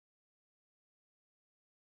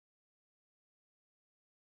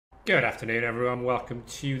Good afternoon, everyone. Welcome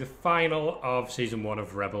to the final of Season 1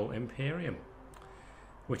 of REBBL Imperium.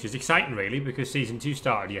 Which is exciting, really, because Season 2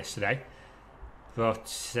 started yesterday.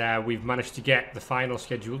 But we've managed to get the final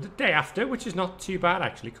scheduled the day after, which is not too bad,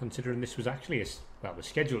 actually, considering this was actually, the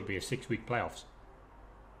schedule would be a 6-week playoffs.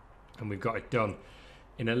 And we've got it done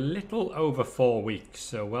in a little over 4 weeks.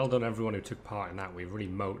 So well done, everyone who took part in that. We've really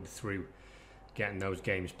motored through getting those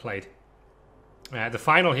games played. The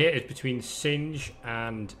final here is between Zsinj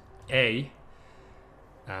and A,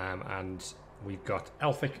 and we've got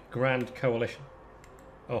Elfic Grand Coalition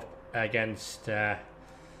up against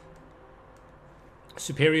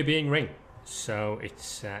Superior being Ring. So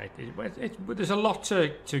there's a lot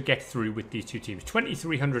to get through with these two teams.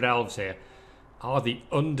 2,300 elves here are the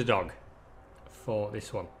underdog for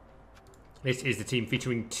this one. This is the team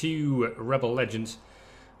featuring two REBBL legends.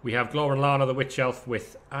 We have Glor and Lana, the Witch Elf,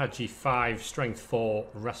 with RG5, Strength 4,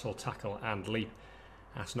 Wrestle, Tackle, and Leap.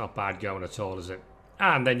 That's not bad going at all, is it?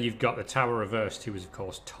 And then you've got the Tower Reversed, who is, of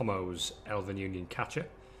course, Tomo's Elven Union Catcher.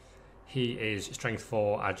 He is Strength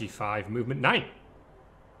 4, RG5, Movement 9,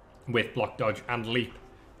 with Block, Dodge, and Leap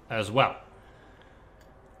as well.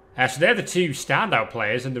 So they're the two standout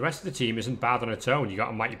players, and the rest of the team isn't bad on its own. You've got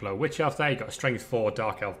a Mighty Blow Witch Elf there, you've got a Strength 4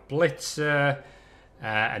 Dark Elf Blitzer,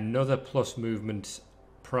 another plus movement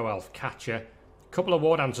Pro Elf Catcher, a couple of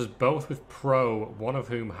War Dancers, both with Pro, one of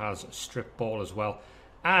whom has Strip Ball as well,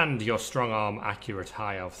 and your Strong Arm Accurate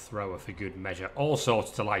High Elf Thrower for good measure. All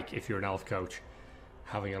sorts to like if you're an Elf coach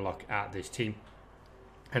having a look at this team.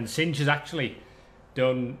 And Zsinj has actually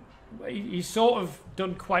done, he's sort of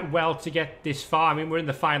done quite well to get this far. I mean, we're in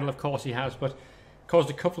the final, of course he has, but caused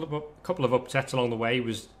a couple of upsets along the way. He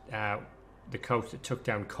was the coach that took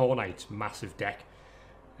down Cornight's massive deck.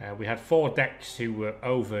 We had 4 decks who were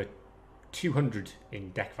over 200 in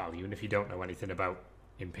deck value, and if you don't know anything about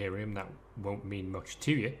Imperium, that won't mean much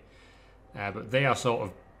to you. But they are sort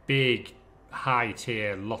of big, high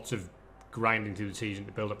tier, lots of grinding through the season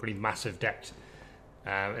to build up really massive decks.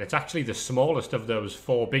 And it's actually the smallest of those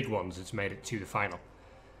 4 big ones that's made it to the final.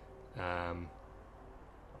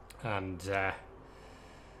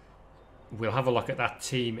 We'll have a look at that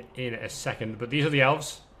team in a second. But these are the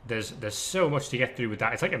elves. There's so much to get through with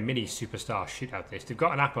that. It's like a mini superstar shootout this. They've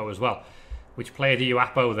got an Apo as well. Which player do you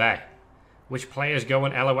Apo there? Which players go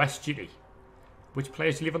on LOS duty? Which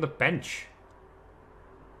players do you leave on the bench?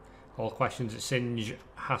 All questions that Zsinj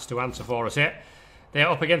has to answer for us here. They're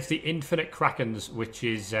up against the Infinite Krakens, which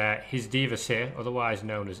is his Divas here, otherwise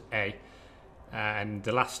known as A. And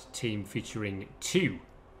the last team featuring 2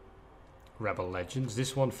 REBBL legends.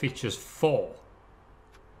 This one features 4.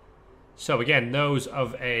 So again, those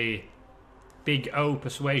of a big O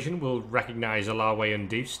persuasion will recognise Alawe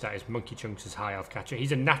Undeuce. That is Monkey Chunks' High Elf Catcher.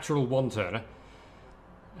 He's a natural 1-turner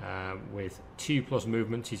with 2 plus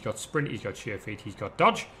movements. He's got Sprint, he's got Sure Feet, he's got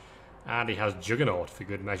Dodge, and he has Juggernaut for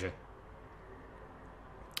good measure.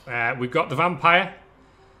 We've got the Vampire,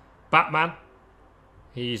 Batman.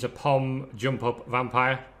 He's a Pom jump-up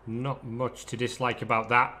Vampire. Not much to dislike about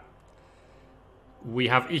that. We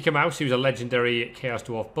have Ika Mouse, who's a legendary Chaos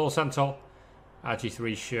Dwarf Bull Centaur.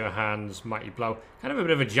 RG3, Sure Hands, Mighty Blow. Kind of a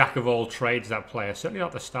bit of a jack of all trades, that player. Certainly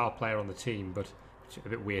not the star player on the team, but it's a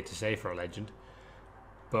bit weird to say for a legend.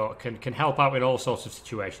 But can help out in all sorts of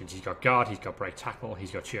situations. He's got Guard, he's got Break Tackle,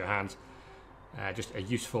 he's got Sure Hands. Just a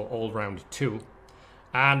useful all-round tool.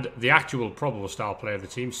 And the actual probable star player of the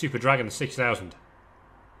team, Super Dragon 6000.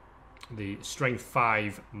 The Strength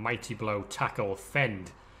 5, Mighty Blow, Tackle,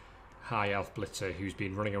 Fend High Elf Blitzer, who's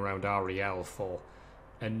been running around REL for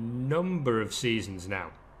a number of seasons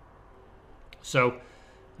now. So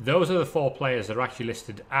those are the 4 players that are actually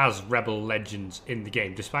listed as REBBL legends in the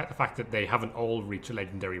game, despite the fact that they haven't all reached a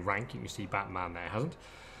legendary rank. You can see Batman there hasn't.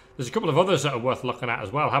 There's a couple of others that are worth looking at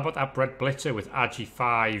as well. How about that Brett Blitzer with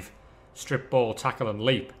RG5, Strip Ball, Tackle, and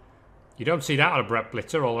Leap? You don't see that on a Brett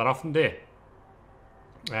Blitzer all that often, do you?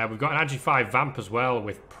 We've got an RG5 Vamp as well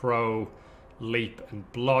with Pro, Leap,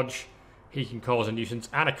 and Blodge. He can cause a nuisance.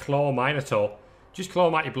 And a Claw Minotaur. Just Claw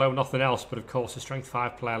Mighty Blow, nothing else. But of course, a Strength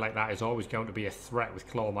 5 player like that is always going to be a threat with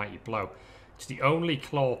Claw Mighty Blow. It's the only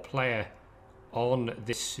Claw player on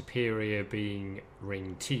this Superior being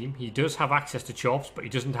Ring team. He does have access to Chorfs, but he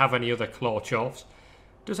doesn't have any other Claw Chorfs.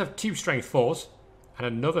 He does have 2 Strength 4s and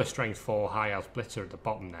another Strength 4 High Elf Blitzer at the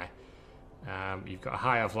bottom there. You've got a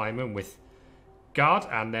High Elf Lineman with Guard,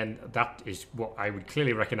 and then that is what I would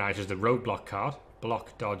clearly recognise as the Roadblock card.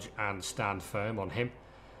 Block, Dodge, and Stand Firm on him.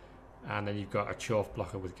 And then you've got a Chorf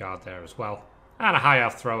blocker with Guard there as well. And a High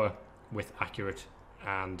Elf Thrower with Accurate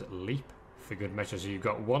and Leap for good measure. So you've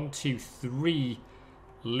got 1, 2, 3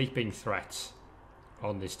 leaping threats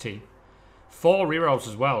on this team. 4 rerolls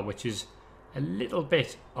as well, which is a little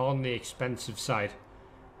bit on the expensive side.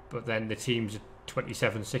 But then the team's at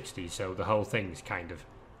 2760, so the whole thing's kind of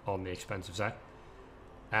on the expensive side.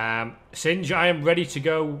 Zsinj, I am ready to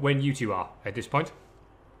go when you two are at this point.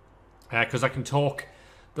 Because I can talk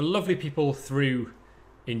the lovely people through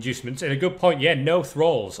inducements. And a good point, yeah, no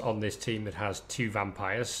thralls on this team that has 2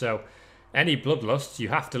 vampires. So any bloodlusts, you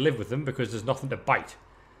have to live with them because there's nothing to bite.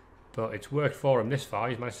 But it's worked for him this far.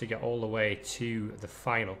 He's managed to get all the way to the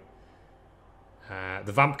final.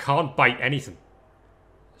 The vamp can't bite anything.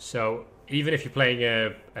 So even if you're playing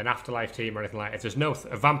an afterlife team or anything like that, if there's no...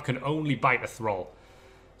 a vamp can only bite a thrall.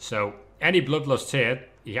 So any bloodlust here,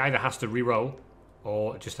 he either has to reroll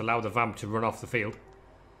or just allow the vamp to run off the field.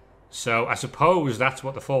 So I suppose that's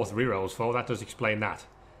what the 4th reroll's for. That does explain that.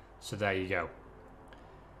 So there you go.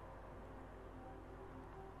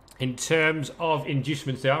 In terms of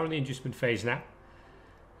inducements, they are in the inducement phase now.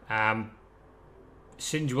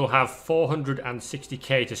 Zsinj will have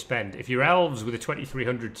 460k to spend. If you're elves with a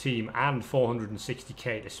 2300 team and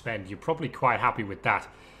 460k to spend, you're probably quite happy with that.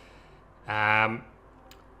 I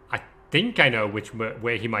think I know which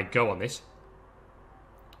way he might go on this.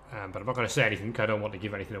 But I'm not going to say anything because I don't want to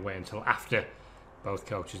give anything away until after both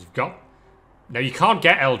coaches have gone. Now, you can't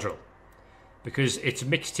get Eldril because it's a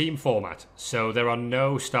mixed team format, so there are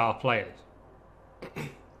no star players.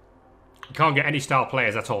 You can't get any star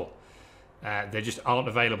players at all. They just aren't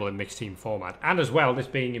available in mixed team format. And as well, this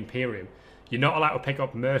being Imperium, you're not allowed to pick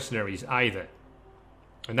up mercenaries either.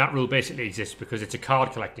 And that rule basically exists because it's a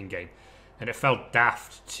card collecting game. And it felt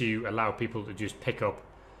daft to allow people to just pick up...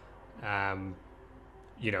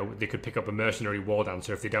 you know, they could pick up a mercenary war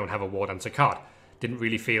dancer if they don't have a war dancer card. Didn't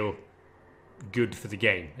really feel good for the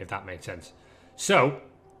game, if that made sense. So,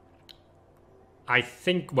 I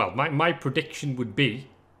think, well, my prediction would be,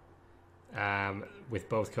 with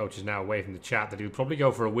both coaches now away from the chat, that he would probably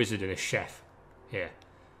go for a wizard and a chef here.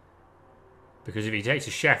 Because if he takes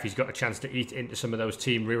a chef, he's got a chance to eat into some of those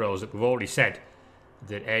team rerolls that we've already said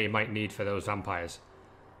that A might need for those vampires.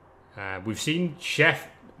 We've seen chef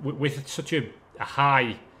with such a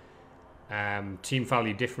high team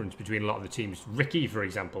value difference between a lot of the teams. Ricky, for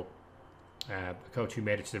example, a coach who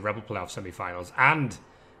made it to the REBBL playoff semi-finals and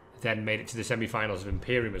then made it to the semi-finals of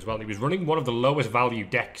Imperium as well. And he was running one of the lowest value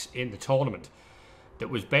decks in the tournament that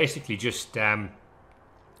was basically just,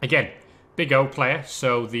 again, big O player.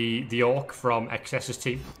 So the Orc from XS's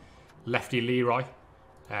team, Lefty Leroy.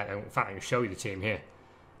 In fact, I can show you the team here.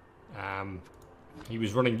 He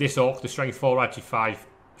was running this Orc, the Strength 4, Agi 5,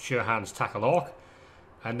 Sure Hands, Tackle Orc.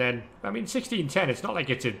 And then, I mean, 16-10, it's not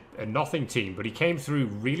like it's a nothing team, but he came through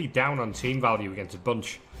really down on team value against a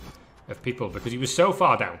bunch of people because he was so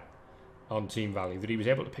far down on team value that he was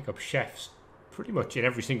able to pick up chefs pretty much in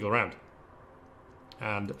every single round.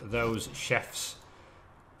 And those chefs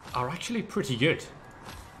are actually pretty good,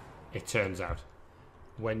 it turns out,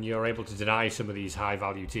 when you're able to deny some of these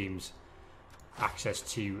high-value teams access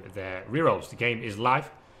to their rerolls. The game is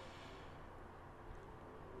live.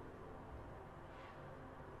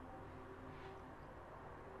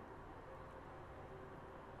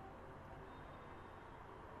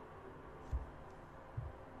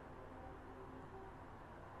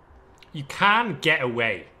 You can get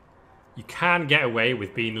away. You can get away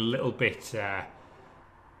with being a little bit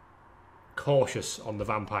cautious on the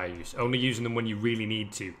vampire use. Only using them when you really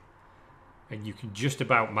need to. And you can just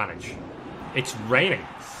about manage. It's raining,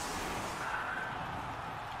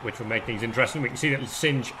 which will make things interesting. We can see that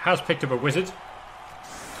Zsinj has picked up a wizard.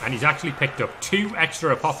 And he's actually picked up 2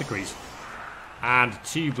 extra apothecaries. And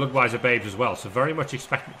 2 Bloodwiser babes as well. So very much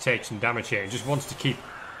expecting to take some damage here. He just wants to keep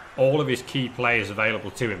all of his key players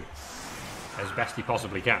available to him as best he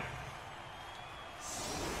possibly can.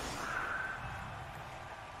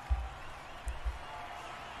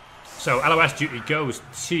 So LOS duty goes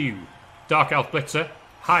to Dark Elf Blitzer,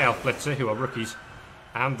 High Elf Blitzer, who are rookies,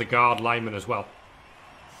 and the Guard Lineman as well.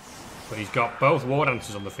 But he's got both War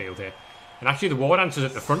Dancers on the field here. And actually the War Dancer's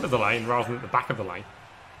at the front of the line rather than at the back of the line,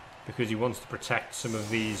 because he wants to protect some of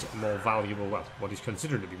these more valuable, well, what he's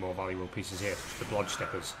considering to be more valuable pieces here, such as the Blodge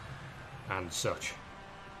Steppers and such.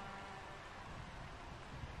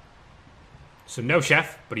 So no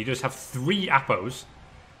chef, but he does have 3 Appos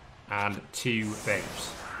and 2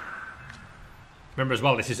 babes. Remember as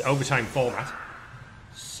well, this is overtime format.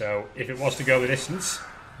 So if it was to go the distance,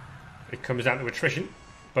 it comes down to attrition.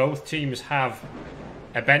 Both teams have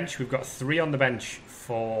a bench. We've got 3 on the bench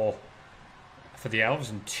for the elves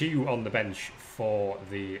and 2 on the bench for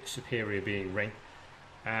the superior being Ring.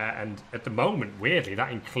 And at the moment, weirdly,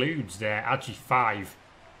 that includes their Agi 5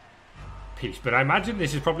 piece. But I imagine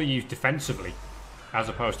this is probably used defensively as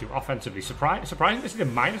opposed to offensively. Surprising to see the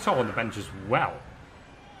Minotaur on the bench as well.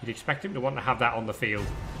 You'd expect him to want to have that on the field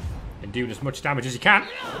and doing as much damage as he can.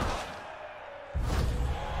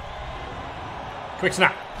 Quick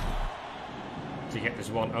snap to get this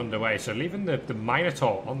one underway. So leaving the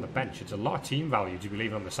Minotaur on the bench, it's a lot of team value to be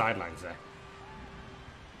leaving on the sidelines there.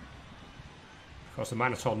 Of course, the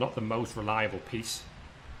Minotaur not the most reliable piece.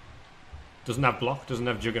 Doesn't have block, doesn't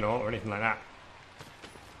have Juggernaut or anything like that.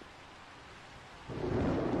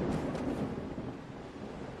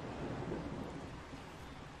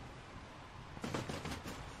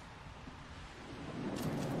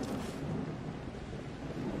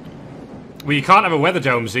 Well, you can't have a Weather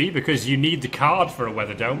Dome, Z, because you need the card for a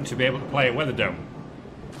Weather Dome to be able to play a Weather Dome.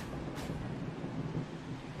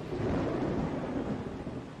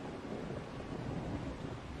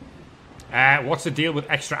 What's the deal with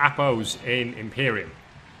extra Appos in Imperium?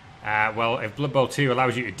 Well, if Blood Bowl 2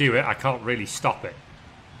 allows you to do it, I can't really stop it.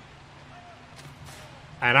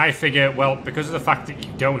 And I figure, well, because of the fact that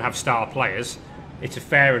you don't have star players, it's a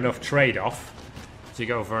fair enough trade-off to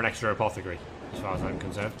go for an extra apothecary, as far as I'm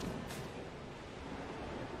concerned.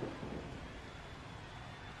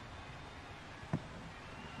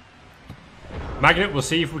 Magnet, we'll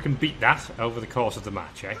see if we can beat that over the course of the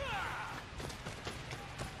match, eh?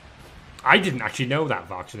 I didn't actually know that,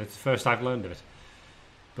 Varks, and it's the first I've learned of it.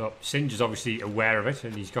 But Zsinj is obviously aware of it,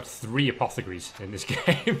 and he's got 3 apothecaries in this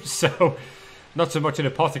game, so not so much an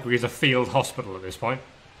apothecary as a field hospital at this point.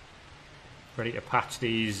 Ready to patch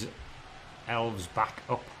these elves back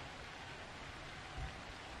up.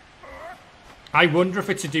 I wonder if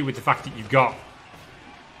it's to do with the fact that you've got...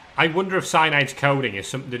 I wonder if Cyanide's coding is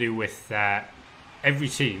something to do with every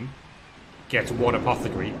team gets 1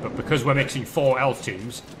 apothecary, but because we're mixing 4 elf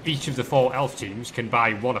teams, each of the 4 elf teams can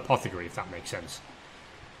buy 1 apothecary, if that makes sense.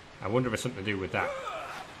 I wonder if it's something to do with that.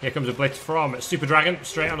 Here comes a blitz from Super Dragon,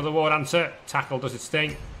 straight onto the ward answer. Tackle does its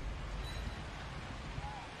thing.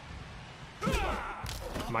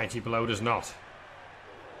 Mighty Blow does not.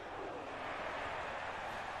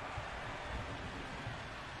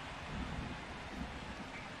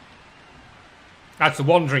 That's the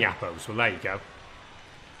Wandering Appos. Well, there you go.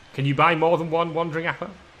 Can you buy more than 1 Wandering Appo?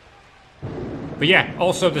 But yeah,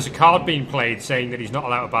 also there's a card being played saying that he's not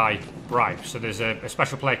allowed to buy bribes. So there's a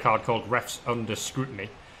special play card called Refs Under Scrutiny.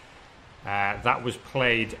 That was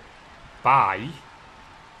played by...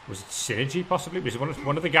 Was it Synergy, possibly? It was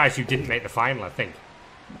one of the guys who didn't make the final, I think.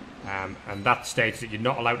 And that states that you're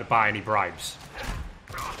not allowed to buy any bribes.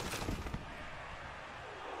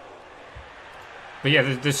 But yeah,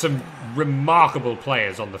 there's some remarkable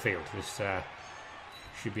players on the field. This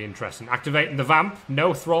should be interesting. Activating the Vamp.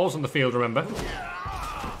 No thralls on the field, remember.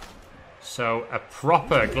 So a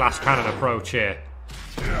proper glass cannon approach here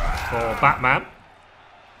for Batman.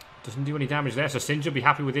 Doesn't do any damage there, so Zsinj will be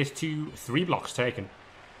happy with this. 3 blocks taken.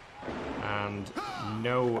 And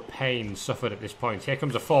no pain suffered at this point. Here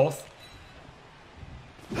comes a 4th.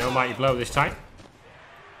 No Mighty Blow this time.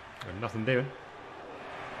 And nothing doing.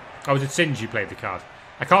 Oh, was it Zsinj who played the card?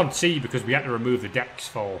 I can't see because we had to remove the decks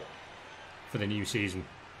for the new season.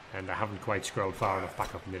 And I haven't quite scrolled far enough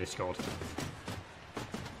back up in the Discord.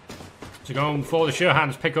 So going for the sure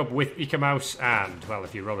hands pick up with Ika Mouse. And, well,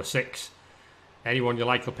 if you roll a 6, anyone you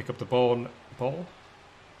like will pick up the ball. Ball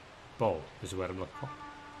is the word I'm looking for.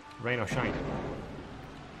 Rain or shine.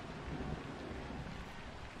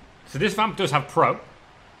 So this Vamp does have Pro.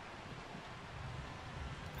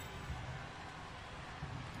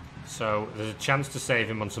 So there's a chance to save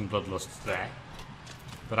him on some Bloodlusts there.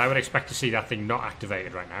 But I would expect to see that thing not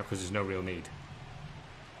activated right now because there's no real need.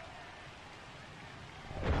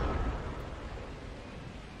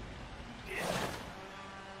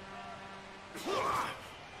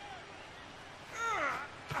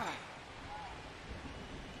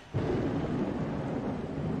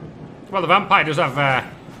 Well, the Vampire does have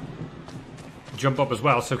jump up as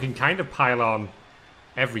well, so can kind of pile on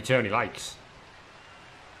every turn he likes.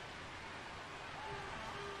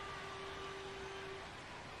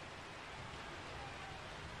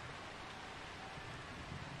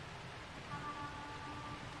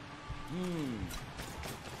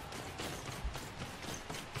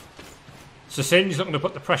 So Zsinj looking to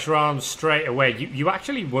put the pressure on straight away. You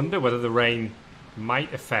actually wonder whether the rain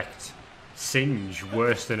might affect Zsinj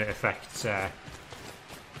worse than it affects A.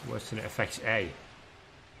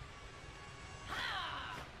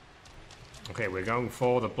 Okay, we're going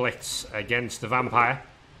for the blitz against the Vampire.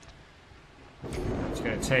 It's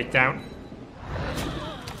going to take down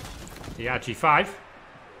the RG5.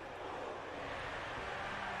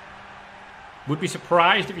 Would be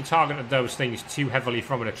surprised if you targeted those things too heavily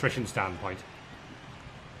from an attrition standpoint.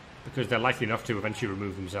 because they're likely enough to eventually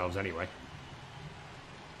remove themselves anyway.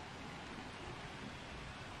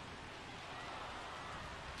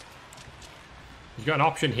 He's got an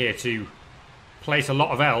option here to place a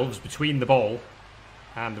lot of elves between the ball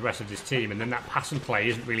and the rest of his team, and then that pass and play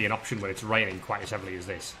isn't really an option when it's raining quite as heavily as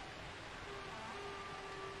this.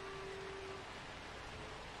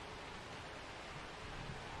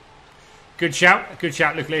 Good shout,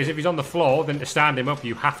 Luke Lees. If he's on the floor, then to stand him up,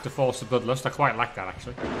 you have to force the bloodlust. I quite like that,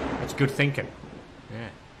 actually. That's good thinking. Yeah.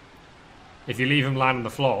 If you leave him lying on the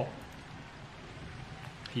floor,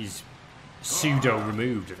 he's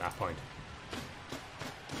pseudo-removed at that point.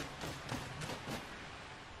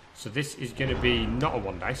 So this is going to be not a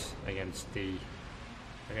one dice against the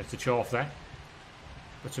Chorf there.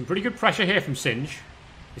 But some pretty good pressure here from Zsinj.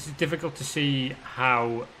 This is difficult to see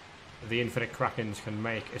how the Infinite Krakens can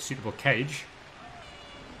make a suitable cage.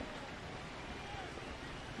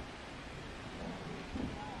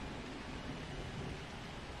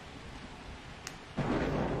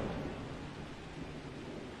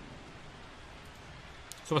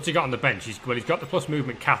 So what's he got on the bench? He's got the plus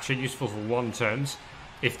movement catcher, useful for 1 turns.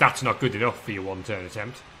 If that's not good enough for your 1 turn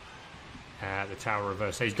attempt. The tower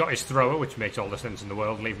reverse. So he's got his thrower, which makes all the sense in the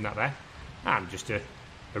world, leaving that there. And just a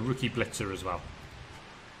rookie blitzer as well.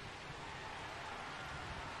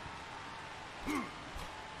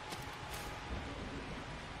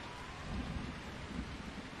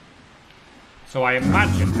 So I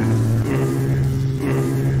imagine...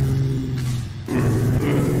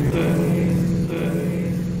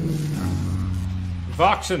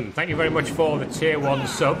 Voxen, thank you very much for the tier 1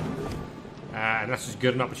 sub. And that's as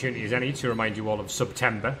good an opportunity as any to remind you all of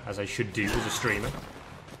September, as I should do as a streamer.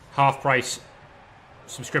 Half price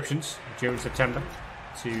subscriptions during September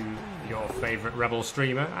to your favourite REBBL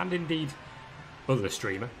streamer, and indeed other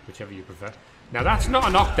streamer, whichever you prefer. Now that's not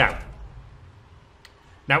a knockdown.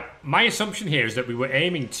 Now my assumption here is that we were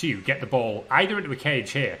aiming to get the ball either into a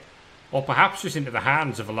cage here, or perhaps just into the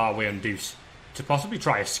hands of Alawe and Deuce to possibly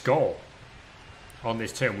try a score on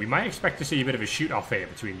this turn. We might expect to see a bit of a shoot-off here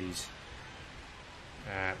between these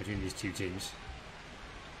two teams.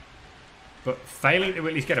 But failing to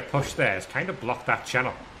at least get a push there has kind of blocked that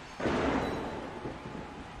channel.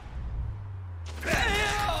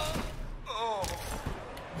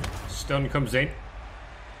 Stun comes in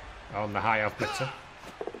on the high elf blitzer.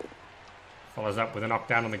 Follows up with a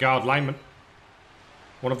knockdown on the guard lineman.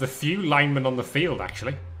 One of the few linemen on the field,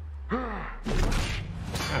 actually.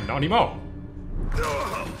 And not anymore. In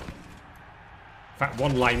fact,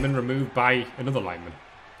 one lineman removed by another lineman.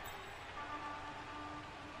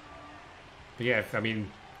 But yeah, I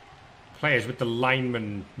mean, players with the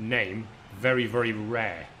lineman name, very, very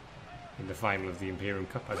rare in the final of the Imperium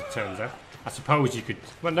Cup, as it turns out. I suppose you could...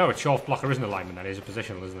 Well, no, a Chorf blocker isn't a lineman, that is a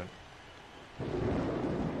positional, isn't it?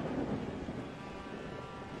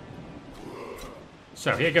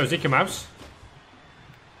 So, here goes Ikamouse.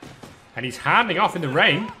 And he's handing off in the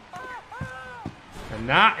rain. And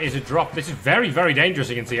that is a drop. This is very, very dangerous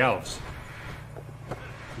against the elves.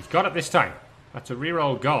 He's got it this time. That's a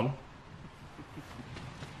reroll gone.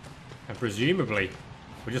 And presumably,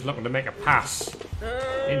 we're just looking to make a pass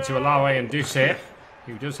into Alawe and Deuce here,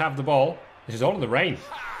 who does have the ball. This is all in the rain.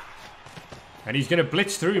 And he's going to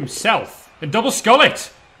blitz through himself and double skull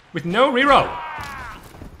it with no reroll.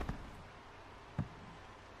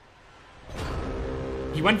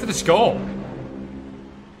 He went for the score.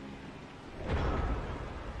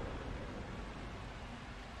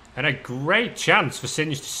 And a great chance for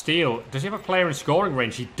Zsinj to steal. Does he have a player in scoring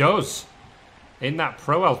range? He does. In that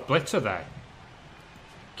Pro Elf blitzer there.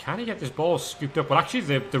 Can he get this ball scooped up? Well, actually,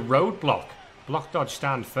 the roadblock, block dodge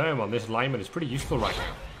stand firm on this lineman is pretty useful right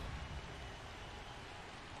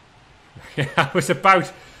now. That was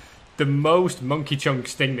about the most Monkey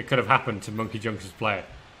Chunks thing that could have happened to Monkey Chunks' player.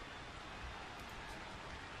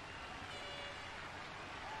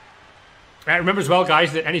 Remember as well,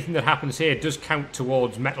 guys, that anything that happens here does count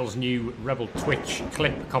towards Metal's new REBBL Twitch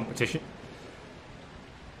clip competition.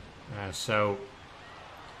 So,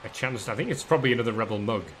 a chance, I think it's probably another REBBL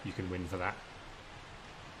mug you can win for that.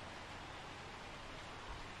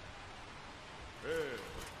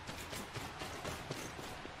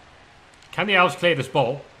 Can the elves clear this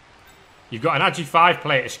ball? You've got an Agi5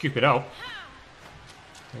 player to scoop it up.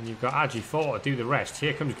 And you've got Agi4 to do the rest.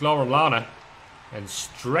 Here comes Glorum Lana. And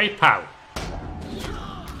straight pow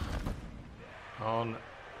on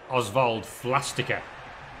Oswald Flastica.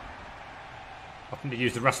 Often to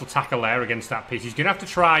use the wrestle tackle there against that piece. He's going to have to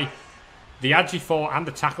try the Agi4 and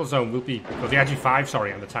the tackle zone will be, or the Agi5,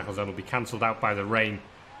 sorry, and the tackle zone will be cancelled out by the rain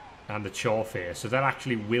and the Chorf here. So that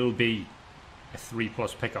actually will be a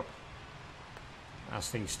 3+ pickup. as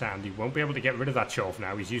things stand. He won't be able to get rid of that Chorf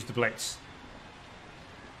now. He's used the blitz.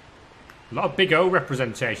 A lot of Big O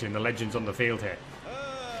representation in the legends on the field here.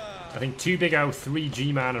 I think 2 Big O, 3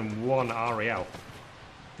 G-Man, and 1 REL.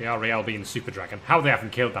 The REL being Super Dragon. How they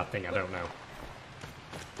haven't killed that thing, I don't know.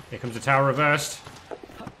 Here comes the tower reversed.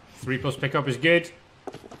 3+ pickup is good.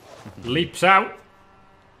 Leaps out.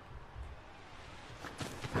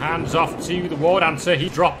 Hands off to the War Dancer. He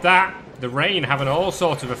dropped that. The rain having all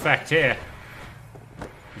sorts of effect here.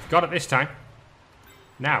 He's got it this time.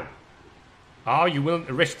 Now, are you willing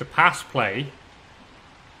to risk the pass play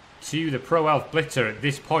to the Pro Elf Blitzer at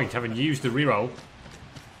this point, having used the reroll?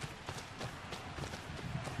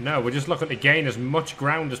 No, we're just looking to gain as much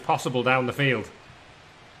ground as possible down the field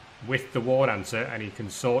with the War Dancer, and he can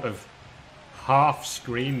sort of half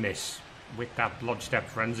screen this with that Lodge Step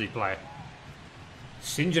Frenzy player.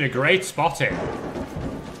 Zsinj in a great spot here.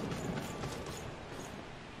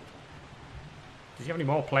 Does he have any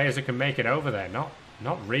more players that can make it over there? Not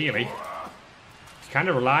really. He's kind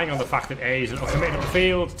of relying on the fact that A is a little committed up the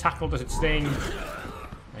field. Tackle does its thing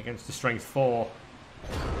against the strength 4.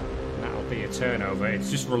 And that'll be a turnover. It's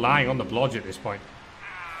just relying on the blodge at this point.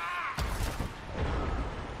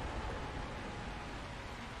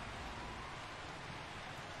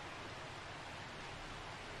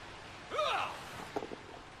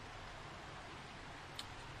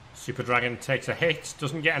 Super Dragon takes a hit,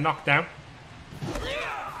 doesn't get a knockdown.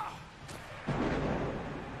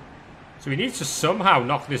 So he needs to somehow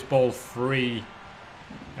knock this ball free.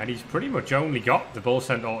 And he's pretty much only got the Bull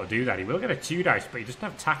Centaur to do that. He will get a 2 dice, but he doesn't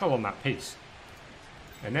have tackle on that piece.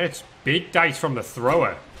 And then it's big dice from the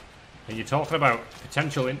thrower. And you're talking about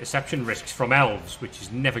potential interception risks from elves, which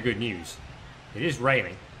is never good news. It is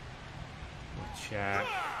raining, which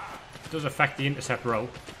does affect the intercept roll.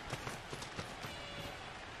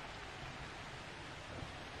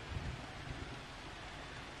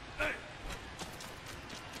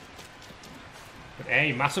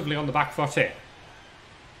 A massively on the back foot here.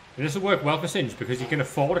 And this will work well for Zsinj because he can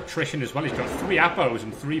afford attrition as well. He's got 3 Appos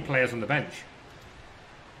and 3 players on the bench.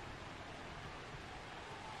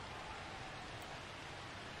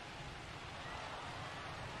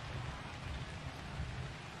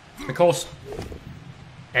 Of course,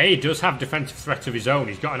 A does have defensive threats of his own.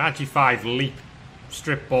 He's got an Agi-5 leap,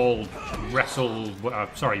 strip ball, wrestle,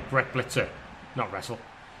 Brett Blitzer, not wrestle.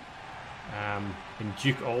 In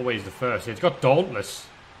Duke always the first. It's got Dauntless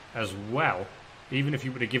as well. Even if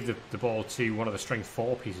you were to give the ball to one of the strength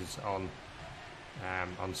 4 pieces on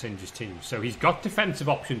Zsinj's team. So he's got defensive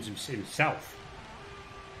options himself.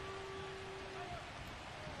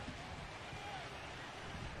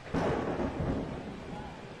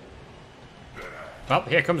 Well,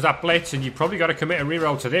 here comes that blitz, and you've probably got to commit a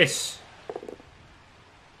reroll to this.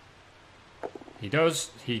 He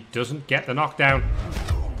does. He doesn't get the knockdown.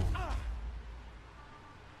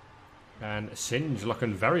 And Zsinj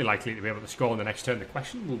looking very likely to be able to score on the next turn. The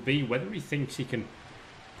question will be whether he thinks he can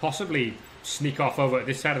possibly sneak off over to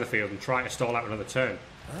this side of the field and try to stall out another turn.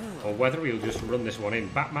 Or whether he'll just run this one in.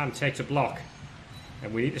 Batman takes a block.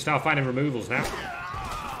 And we need to start finding removals now.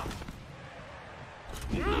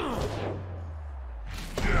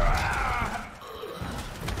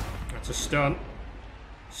 That's a stun.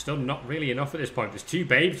 Stun not really enough at this point. There's 2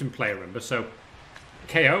 babes in play, remember, so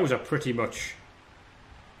KOs are pretty much...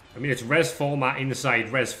 I mean, it's res format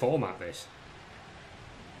inside res format, this.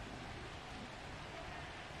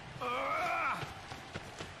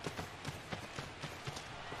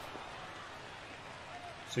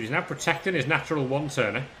 So he's now protecting his natural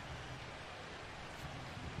 1-turner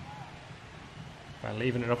by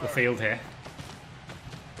leaving it up the field here.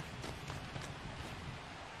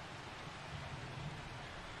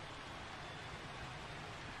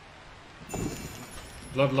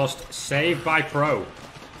 Bloodlust saved by Pro.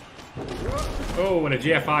 Oh, and a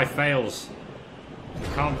GFI fails.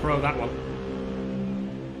 Can't Pro that one.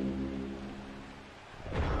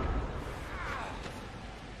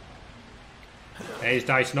 A's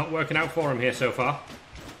dice not working out for him here so far.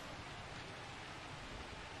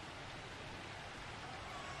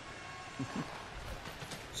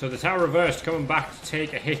 So the tower reversed, coming back to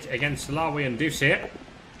take a hit against Lawi and Deuce here.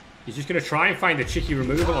 He's just going to try and find a cheeky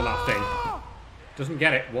removal on that thing. Doesn't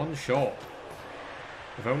get it, 1 short.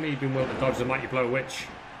 If only he'd been willing to dodge the Mighty Blow Witch.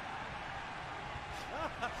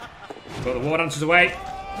 But the War Dancer's away,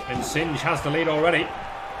 and Zsinj has the lead already.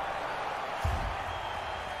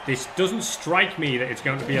 This doesn't strike me that it's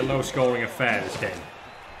going to be a low-scoring affair, this game.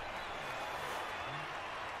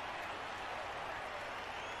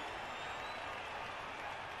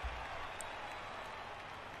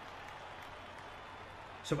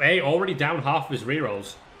 So A already down half of his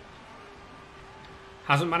rerolls.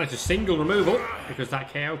 Hasn't managed a single removal because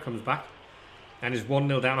that KO comes back and is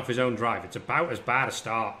 1-0 down off his own drive. It's about as bad a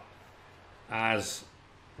start as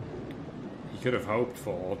he could have hoped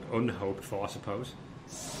for, or unhoped for, I suppose.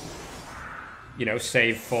 You know,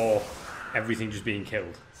 save for everything just being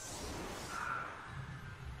killed.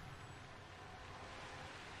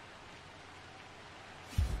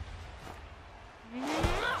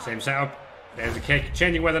 Same setup. There's a kick.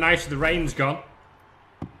 Changing where the knife, so the rain's gone.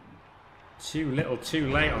 Too little,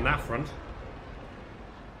 too late on that front.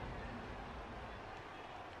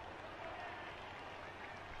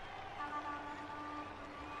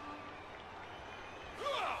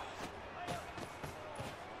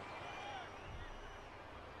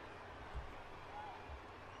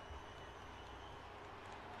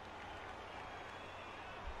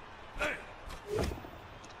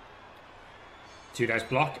 Two dice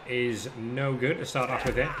block is no good to start off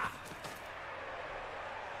with it.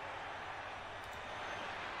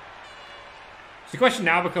 So the question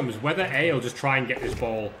now becomes whether A will just try and get this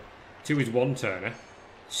ball to his one-turner,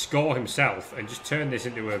 score himself, and just turn this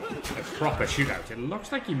into a proper shootout. It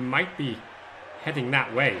looks like he might be heading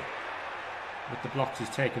that way with the blocks he's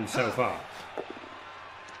taken so far.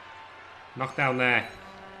 Knock down there.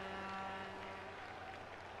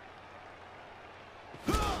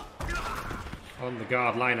 On the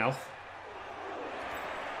guard line elf.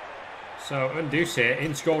 So Unduce here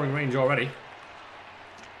in scoring range already.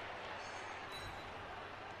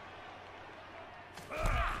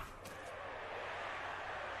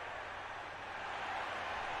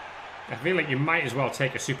 I feel like you might as well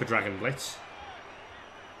take a Super Dragon Blitz.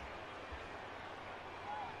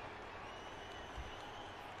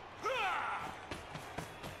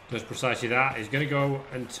 Does precisely that. He's going to go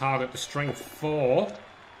and target the strength 4.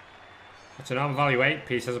 That's an armor value 8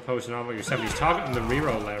 piece as opposed to an armor value 7. He's targeting the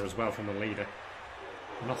reroll there as well from the leader.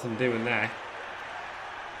 Nothing doing there.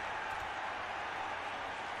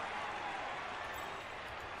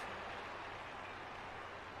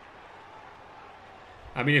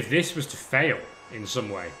 I mean, if this was to fail in some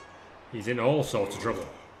way, he's in all sorts of trouble.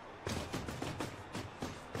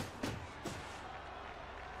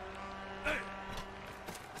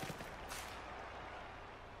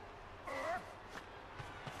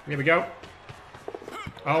 Here we go.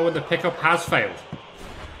 Oh, and the pickup has failed.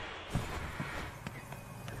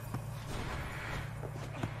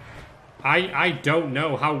 I don't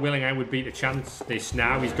know how willing I would be to chance this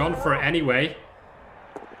now. He's gone for it anyway.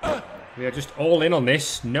 We are just all in on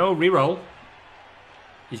this. No reroll.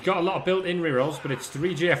 He's got a lot of built-in rerolls, but it's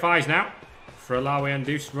 3 GFIs now for Alawi and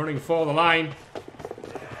Deuce running for the line.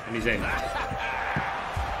 And he's in.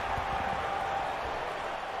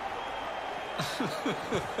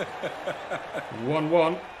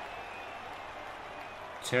 1-1.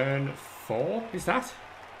 Turn 4, is that?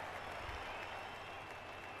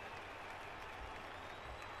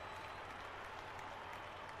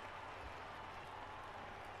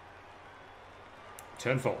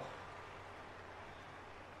 Turn 4.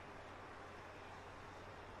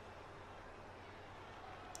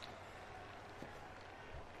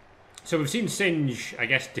 So we've seen Zsinj, I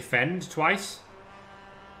guess, defend twice.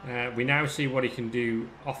 We now see what he can do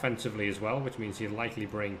offensively as well, which means he'll likely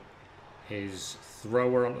bring his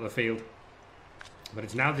thrower onto the field. But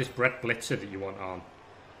it's now this Brett Blitzer that you want on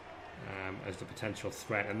as the potential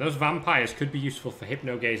threat. And those vampires could be useful for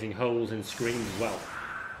hypno-gazing holes in screens as well.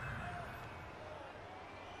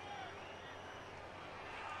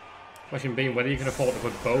 Question being whether you can afford to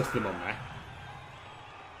put both of them on there.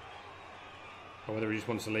 Or whether he just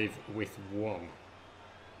wants to leave with one.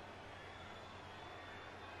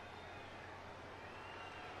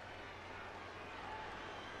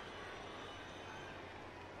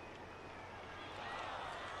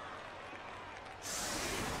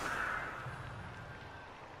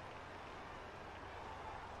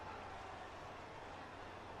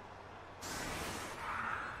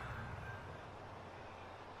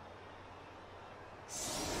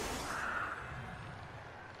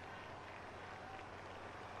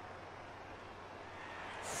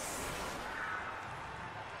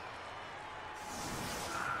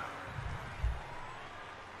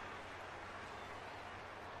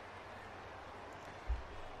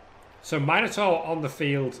 So Minotaur on the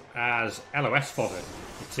field as LOS fodder,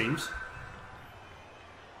 it seems.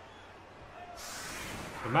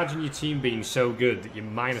 Imagine your team being so good that your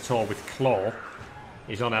Minotaur with Claw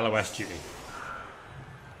is on LOS duty.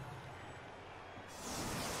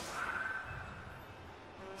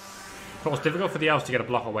 Of course, difficult for the elves to get a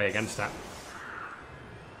block away against that.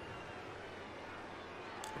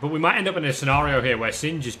 But we might end up in a scenario here where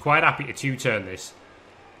Zsinj is quite happy to two-turn this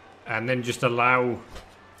and then just allow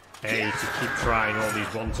A to keep trying all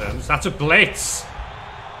these one-turns. That's a blitz!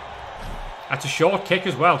 That's a short kick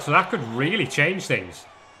as well, so that could really change things.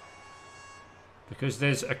 Because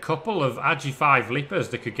there's a couple of Agi 5 leapers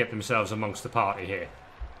that could get themselves amongst the party here.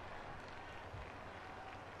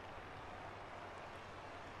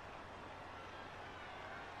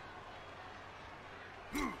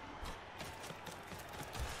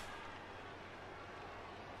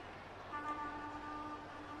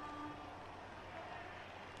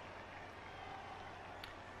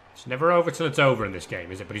 It's never over till it's over in this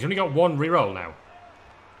game, is it? But he's only got one reroll now.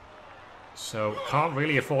 So can't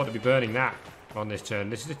really afford to be burning that on this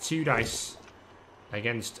turn. This is a 2 dice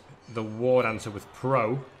against the War Dancer with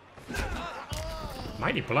Pro.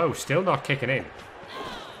 Mighty Blow still not kicking in.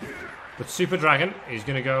 But Super Dragon is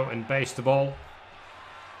going to go and base the ball.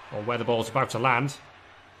 Or where the ball's about to land.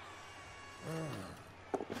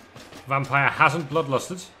 Vampire hasn't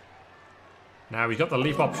bloodlusted. Now he's got the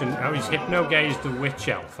leap option. Now he's hypno-gazed the Witch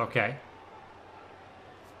Elf. Okay.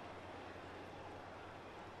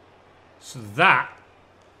 So that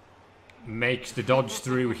makes the dodge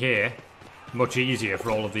through here much easier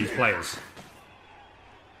for all of these players.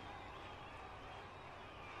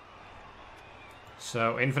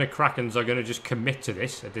 So Infinite Krakens are going to just commit to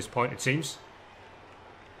this at this point, it seems.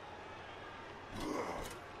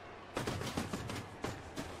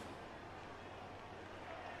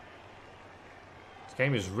 This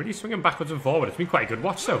game is really swinging backwards and forward. It's been quite a good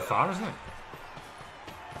watch so far, hasn't it?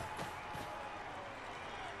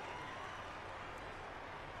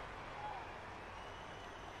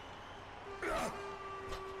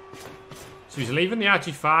 So he's leaving the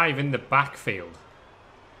Agi 5 in the backfield.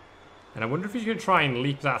 And I wonder if he's going to try and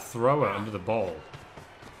leap that thrower under the ball.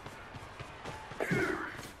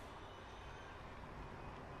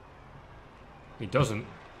 He doesn't.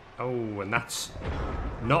 Oh, and that's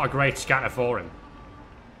not a great scatter for him.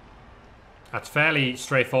 That's fairly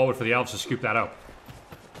straightforward for the elves to scoop that up.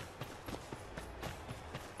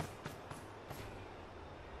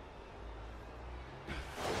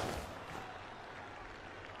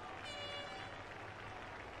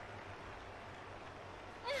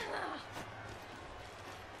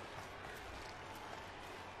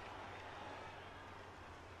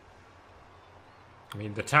 I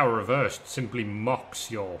mean, the tower reversed simply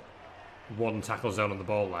mocks your one tackle zone on the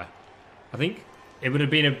ball there. I think it would have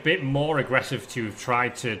been a bit more aggressive to have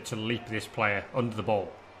tried to leap this player under the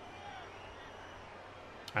ball.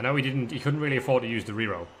 I know he couldn't really afford to use the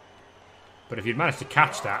reroll. But if he'd managed to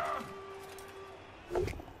catch that,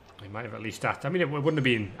 he might have at least asked. I mean, it wouldn't have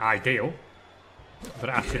been ideal, but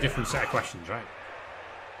it asked a different set of questions, right?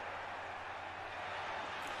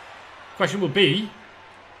 Question will be,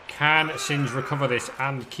 can Zsinj recover this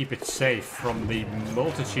and keep it safe from the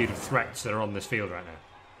multitude of threats that are on this field right now?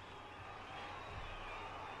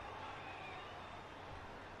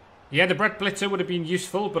 Yeah, the Brett Blitzer would have been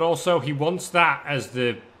useful, but also he wants that as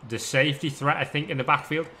the safety threat, I think, in the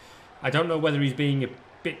backfield. I don't know whether he's being a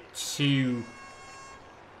bit too,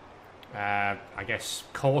 I guess,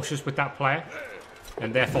 cautious with that player,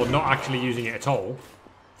 and therefore not actually using it at all.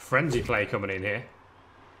 Frenzy play coming in here.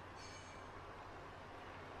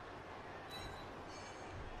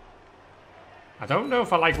 I don't know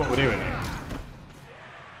if I like what we're doing here.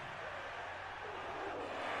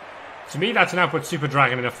 To me, that's now put Super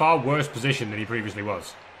Dragon in a far worse position than he previously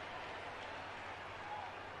was.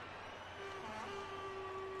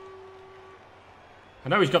 I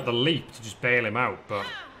know he's got the leap to just bail him out, but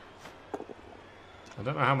I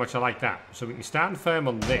don't know how much I like that. So we can stand firm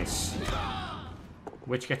on this,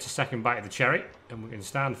 which gets a second bite of the cherry, and we can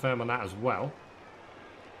stand firm on that as well,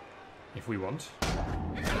 if we want.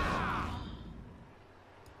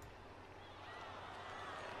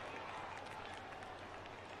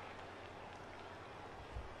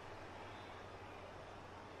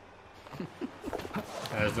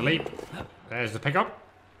 There's the leap. There's the pickup.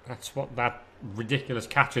 That's what that ridiculous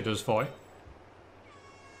catcher does for you.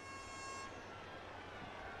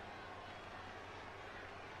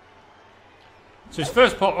 So his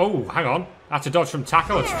first pot. Oh, hang on. That's a dodge from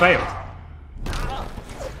tackle. It's failed.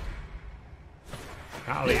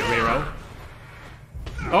 That'll eat a reroll.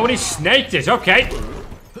 Oh, and he snaked it. Okay.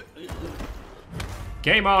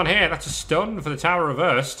 Game on here. That's a stun for the tower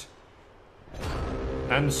reversed.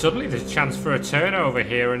 And suddenly there's a chance for a turnover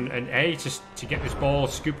here and A to get this ball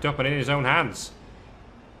scooped up and in his own hands.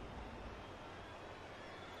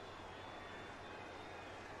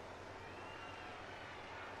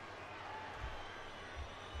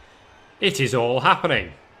 It is all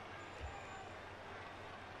happening.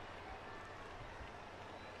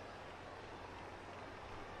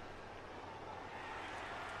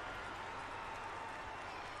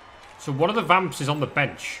 So one of the Vamps is on the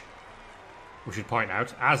bench, we should point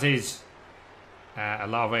out, as is a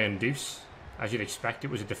Larvae and Deuce. As you'd expect, it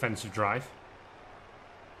was a defensive drive.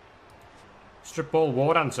 Strip Ball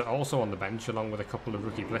War Dancer also on the bench, along with a couple of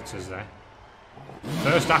rookie blitzers there.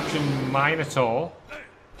 First action Minotaur.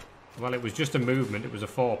 Well, it was just a movement, it was a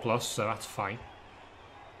 4+, so that's fine.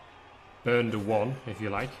 Burned a 1, if you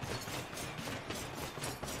like.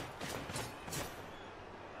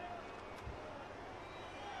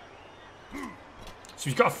 So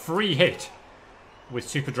he's got a free hit with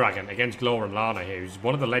Super Dragon against Glor and Lana here, who's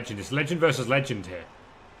one of the legends. It's legend versus legend here.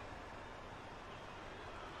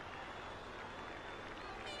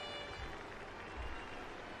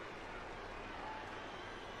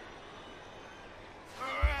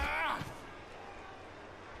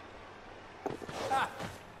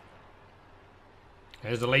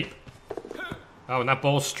 There's the leap. Oh, and that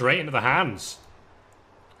ball's straight into the hands.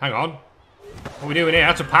 Hang on. What are we doing here?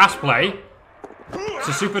 That's a pass play. It's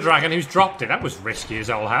a Super Dragon who's dropped it. That was risky as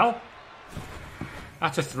all hell.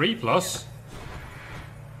 That's a 3+.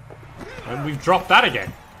 And we've dropped that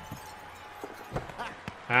again.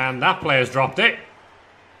 And that player's dropped it.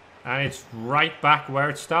 And it's right back where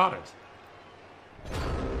it started.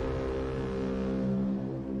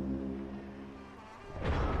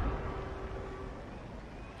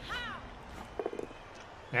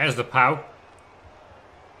 There's the POW.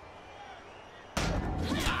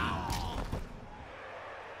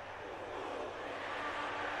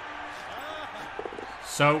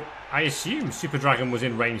 So, I assume Super Dragon was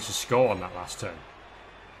in range to score on that last turn.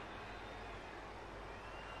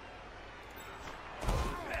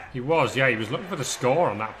 He was, yeah, he was looking for the score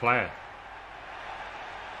on that player.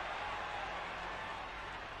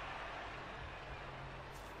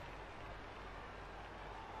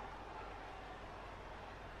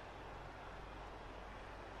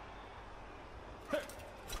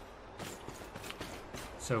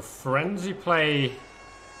 So, Frenzy play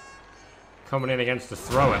coming in against the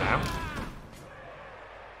thrower now.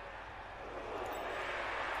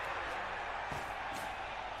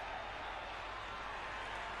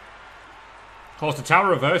 Of course, the tower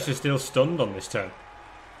reverse is still stunned on this turn.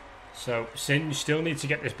 So, Zsinj still needs to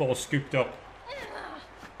get this ball scooped up.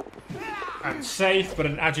 And safe, but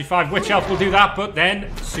an Agi 5 Witch Elf will do that, but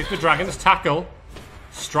then Super Dragon's tackle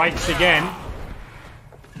strikes again.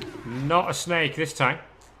 Not a snake this time.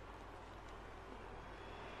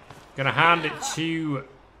 Gonna hand it to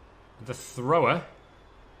the thrower.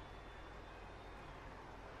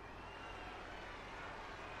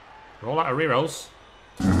 Roll out of rerolls.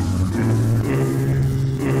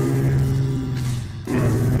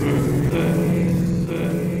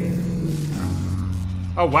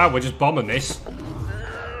 Oh wow, we're just bombing this.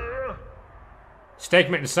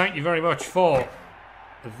 Stakemate, thank you very much for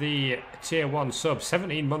the tier 1 sub.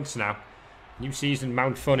 17 months now. New season,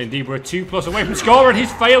 Mount Fun indeed. We're a 2+ away from scoring.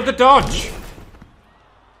 He's failed the dodge.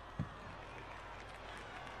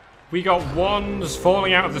 We got wands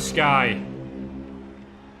falling out of the sky.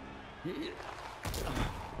 It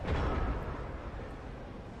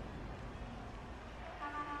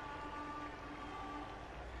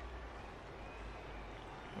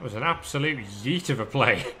was an absolute yeet of a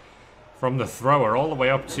play from the thrower all the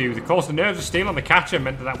way up to... Of course, the Nerves of Steel on the catcher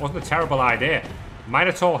meant that wasn't a terrible idea.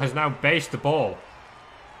 Minotaur has now based the ball.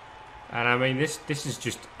 And I mean, this is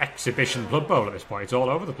just exhibition Blood Bowl at this point. It's all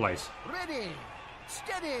over the place. Ready,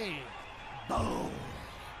 steady, boom.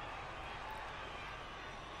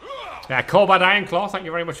 Call by Ironclaw, thank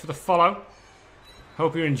you very much for the follow.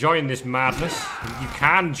 Hope you're enjoying this madness. You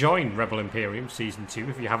can join REBBL Imperium Season 2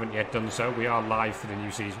 if you haven't yet done so. We are live for the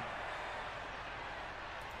new season.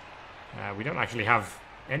 We don't actually have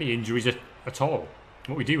any injuries at all.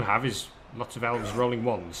 What we do have is lots of elves rolling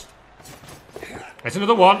ones. There's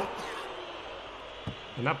another one.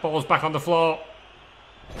 And that ball's back on the floor.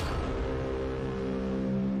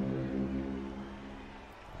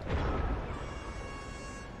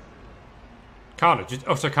 Carnage. It's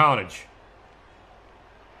utter carnage.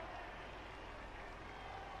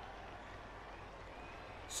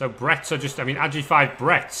 So Bretts are just... I mean, Agi 5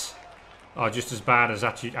 Bretts are just as bad as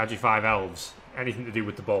Agi 5 elves. Anything to do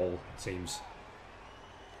with the ball, it seems.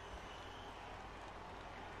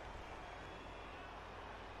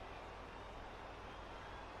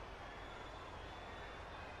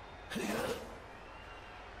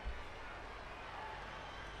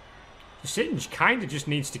 Zsinj kind of just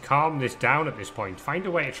needs to calm this down at this point. Find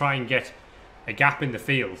a way to try and get a gap in the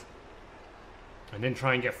field. And then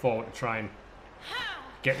try and get forward to try and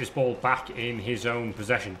get this ball back in his own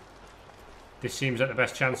possession. This seems like the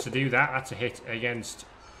best chance to do that. That's a hit against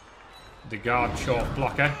the guard short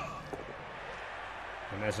blocker.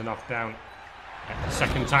 And there's a knockdown at the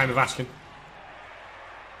second time of asking.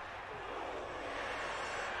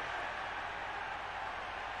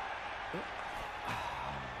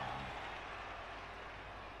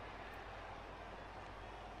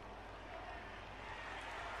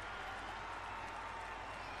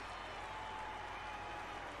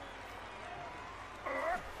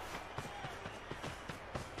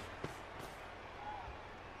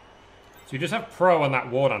 So you just have Pro on that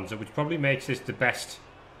war dancer, which probably makes this the best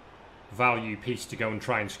value piece to go and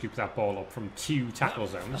try and scoop that ball up from 2 tackle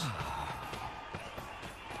zones.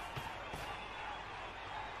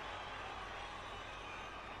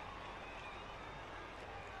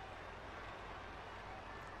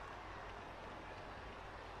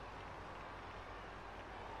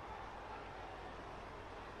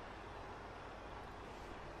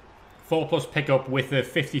 Four plus pickup with a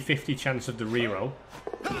 50-50 chance of the reroll.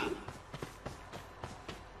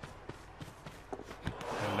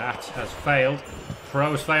 That has failed.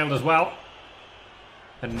 Pro's failed as well.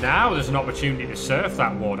 And now there's an opportunity to surf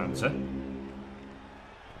that war dancer.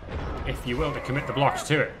 If you will, to commit the blocks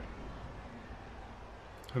to it.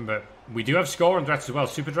 But we do have scoring threats as well.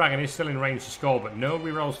 Super Dragon is still in range to score, but no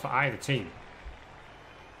rerolls for either team.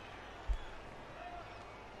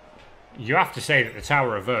 You have to say that the tower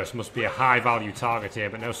reverse must be a high value target here,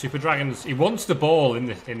 but no, Super Dragon's... He wants the ball in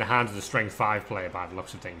the hands of the strength 5 player by the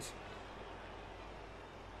looks of things.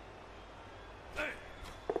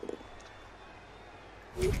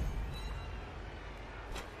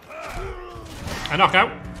 A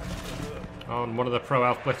knockout on one of the Pro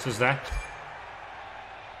Elf blitzers there.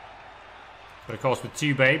 But of course with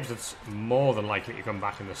 2 babes, it's more than likely to come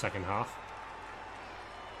back in the second half.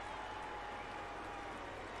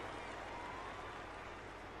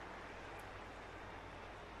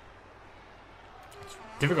 It's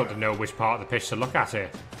difficult to know which part of the pitch to look at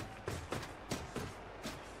here.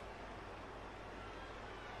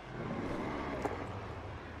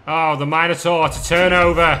 Oh, the Minotaur to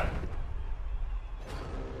turnover.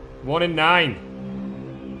 1 in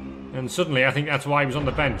 9. And suddenly I think that's why he was on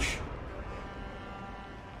the bench.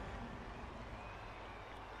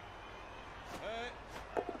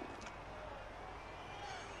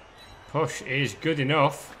 Push is good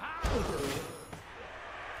enough.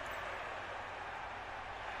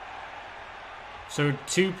 So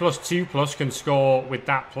 2+2+ can score with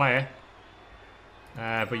that player.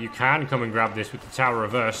 But you can come and grab this with the tower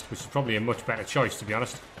reversed, which is probably a much better choice, to be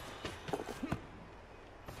honest.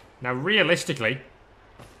 Now, realistically,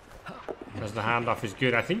 as the handoff is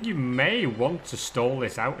good, I think you may want to stall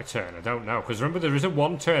this out a turn. I don't know, because remember, there is a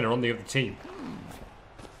 1-turner on the other team.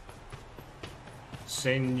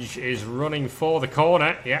 Zsinj is running for the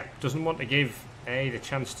corner. Yeah, doesn't want to give A the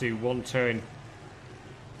chance to 1-turn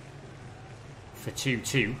for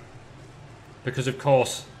 2-2. Because, of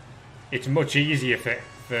course, it's much easier for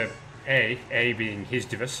A being his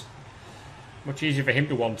device, much easier for him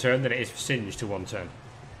to 1-turn than it is for Zsinj to 1-turn.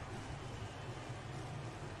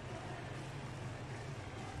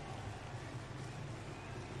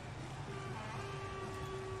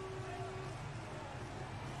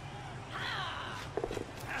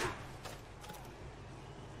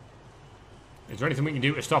 Is there anything we can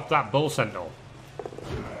do to stop that bull centaur?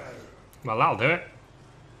 Well, that'll do it.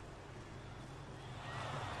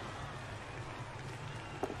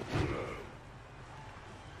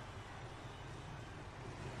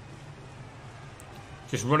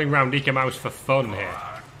 Just running around Ika Mouse for fun here.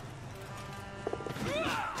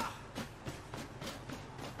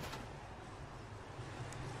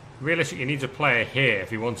 Realistically, he needs a player here if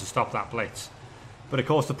he wants to stop that blitz. But of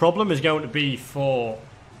course, the problem is going to be for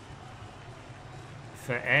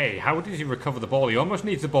A. How does he recover the ball? He almost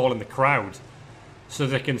needs the ball in the crowd so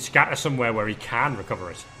they can scatter somewhere where he can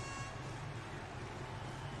recover it.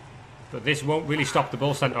 But this won't really stop the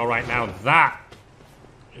bull centaur right now. That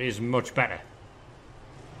is much better.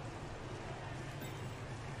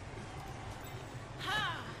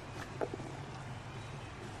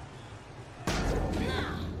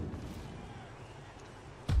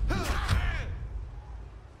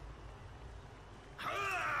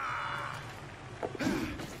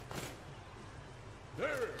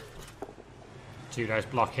 Two nice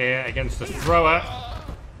block here against the thrower.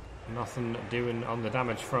 Nothing doing on the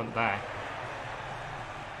damage front there.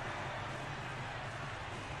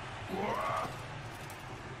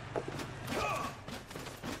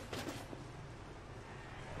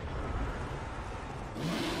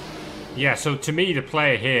 Yeah, so to me the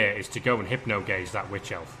player here is to go and hypno gaze that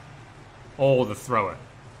witch elf. Or the thrower.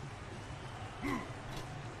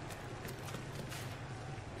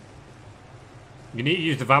 You need to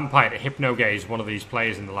use the vampire to hypno gaze one of these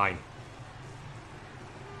players in the line.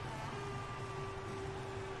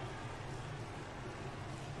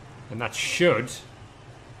 And that should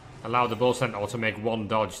allow the Bull Centaur to make one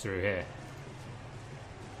dodge through here.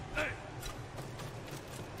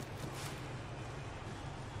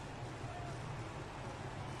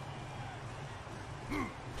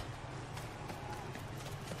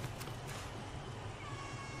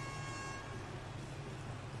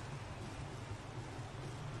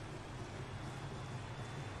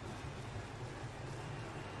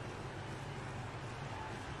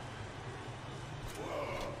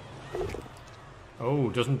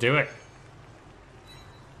 Oh, doesn't do it.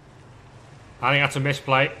 I think that's a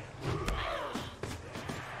misplay.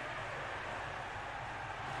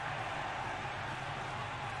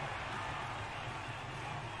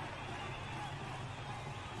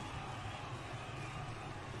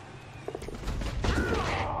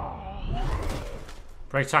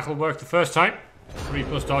 Break tackle worked the first time.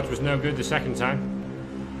 3+ dodge was no good the second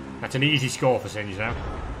time. That's an easy score for Zsinj now.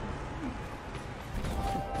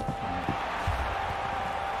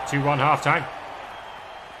 2-1 half time.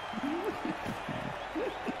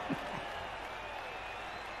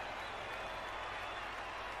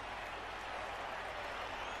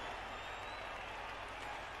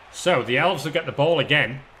 So the elves will get the ball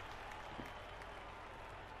again.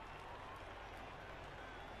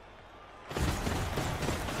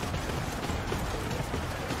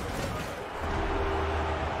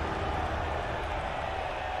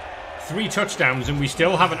 Three touchdowns, and we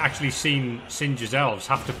still haven't actually seen Zsinj's elves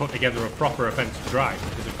have to put together a proper offensive drive,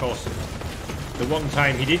 because of course the one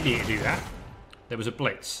time he did need to do that, there was a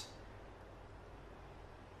blitz.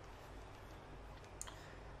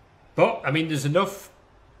 But I mean, there's enough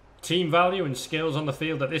team value and skills on the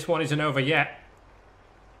field that this one isn't over yet.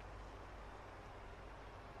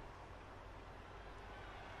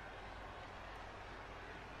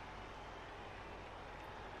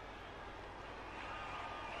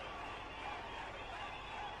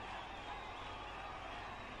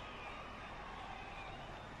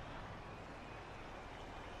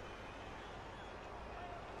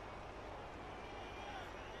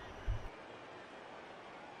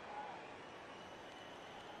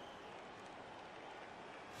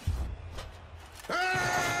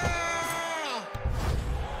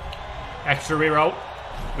 Extra reroll,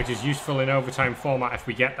 which is useful in overtime format if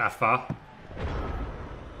we get that far.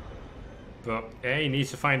 But yeah, he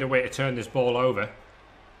needs to find a way to turn this ball over.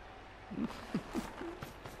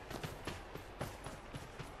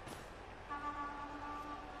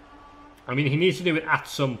 I mean, he needs to do it at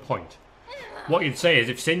some point. What you'd say is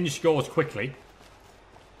if Zsinj scores quickly,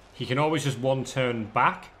 he can always just one turn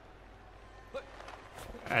back.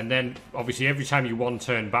 And then, obviously, every time you one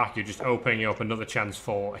turn back, you're just opening up another chance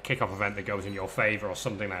for a kickoff event that goes in your favour or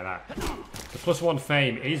something like that. The +1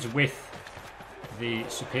 fame is with the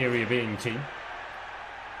superior being team.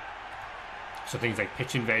 So things like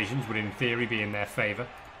pitch invasions would, in theory, be in their favour.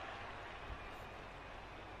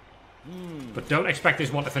 But don't expect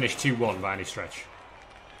this one to finish 2-1 by any stretch.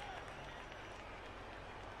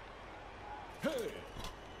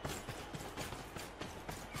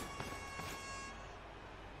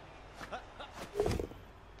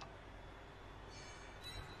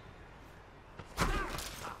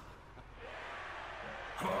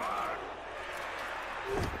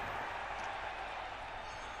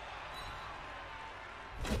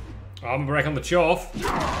 Arm break on the chaff.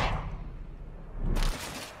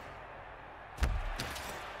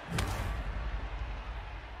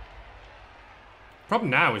 Problem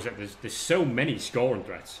now is that there's so many scoring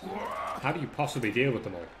threats. How do you possibly deal with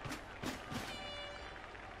them all?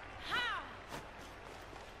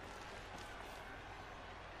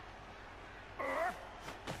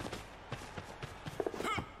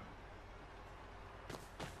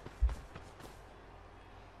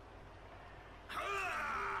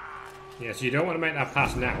 Yeah, so you don't want to make that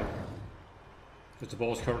pass now, because the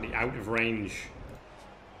ball's currently out of range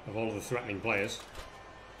of all of the threatening players.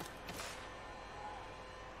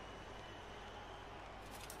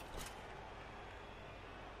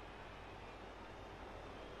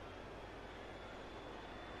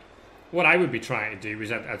 What I would be trying to do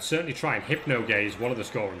is I'd certainly try and hypno-gaze one of the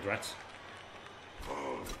scoring threats.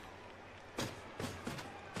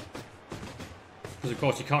 Because of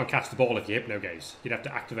course you can't catch the ball if you hypno-gaze. You'd have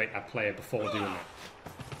to activate that player before doing that.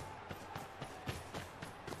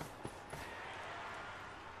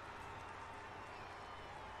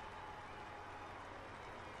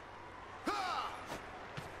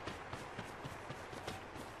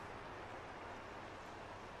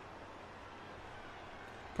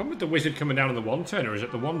 Problem with the wizard coming down on the one turner is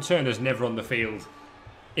that the one turner's never on the field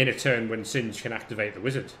in a turn when Zsinj can activate the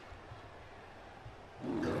wizard.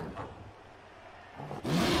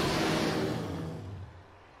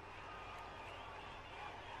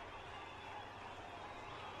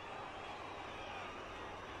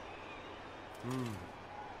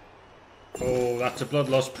 Oh, that's a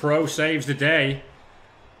bloodlust. Pro saves the day.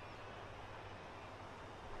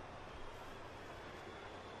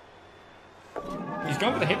 He's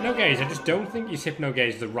gone for the hypno gaze. I just don't think he's hypno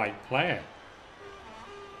gaze the right player.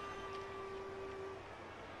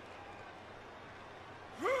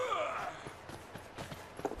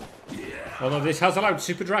 Although this has allowed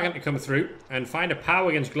Super Dragon to come through and find a power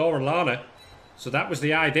against Glor and Lana. So that was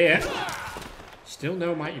the idea. Still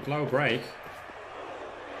no Mighty Blow break.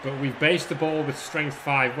 But we've based the ball with strength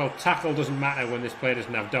 5. Well, tackle doesn't matter when this player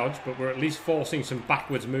doesn't have dodge, but we're at least forcing some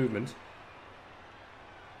backwards movement.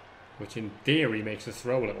 Which in theory makes the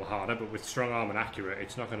throw a little harder, but with strong arm and accurate,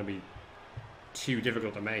 it's not going to be too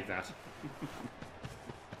difficult to make that.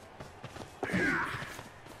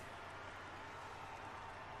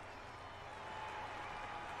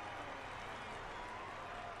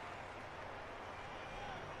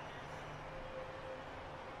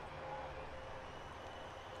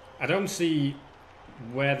 I don't see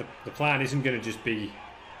where the plan isn't going to just be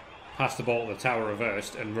pass the ball to the tower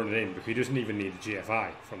reversed and run it in, because he doesn't even need a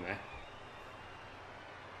GFI from there.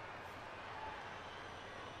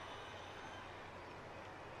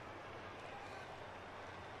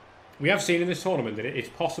 We have seen in this tournament that it's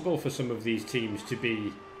possible for some of these teams to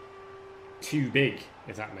be too big,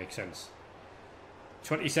 if that makes sense.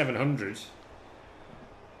 2700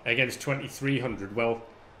 against 2300, well,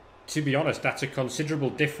 to be honest, that's a considerable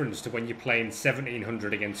difference to when you're playing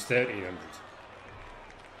 1700 against 1300.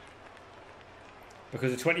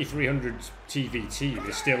 Because a 2300 TVT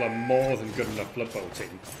is still a more than good enough Blood Bowl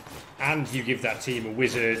team. And you give that team a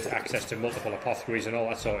wizard, access to multiple apothecaries and all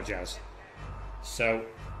that sort of jazz. So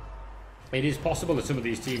it is possible that some of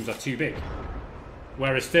these teams are too big.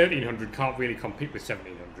 Whereas 1300 can't really compete with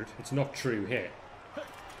 1700. It's not true here.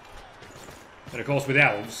 And of course with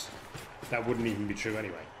elves, that wouldn't even be true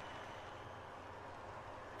anyway.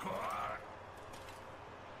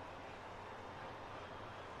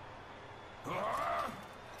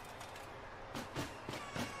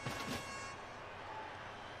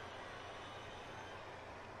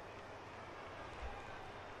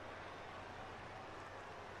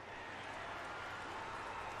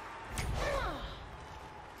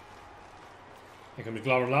 Here comes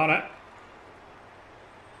Glor and Lana.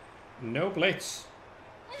 No blitz.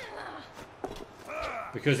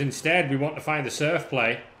 Because instead we want to find the surf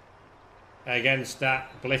play against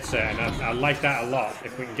that blitzer, and I like that a lot.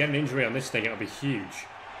 If we can get an injury on this thing, it'll be huge.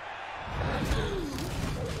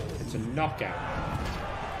 It's a knockout.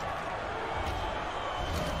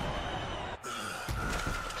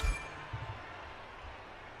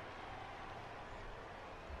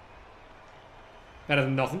 Better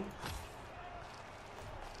than nothing.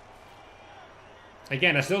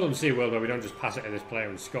 Again, I still don't see a world where we don't just pass it to this player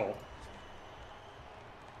and score.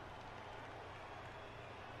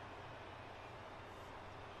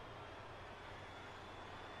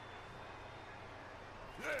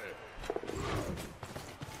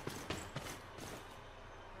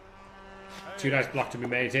 Two dice block to be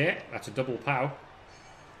made here. That's a double pow.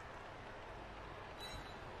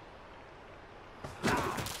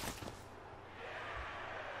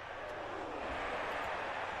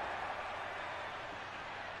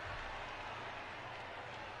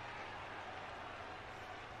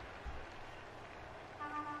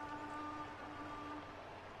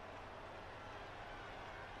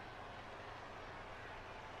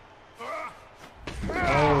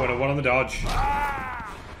 Oh, and a one on the dodge.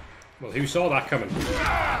 Well, who saw that coming?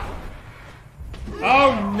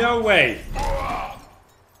 Oh, no way!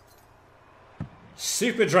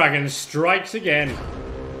 Super Dragon strikes again.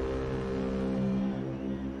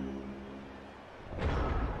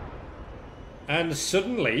 And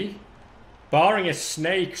suddenly, barring a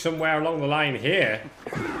snake somewhere along the line here,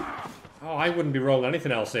 oh, I wouldn't be rolling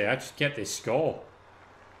anything else here. I'd just get this score.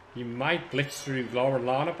 You might blitz through Glor and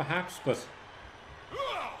Lana, perhaps, but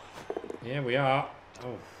here we are.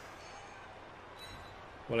 Oh.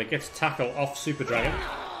 Well, it gets tackle off Super Dragon.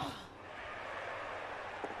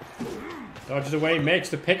 Dodges away, makes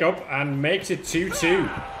the pickup, and makes it 2-2.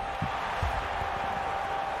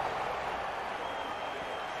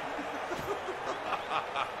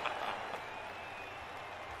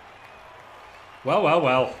 Well, well,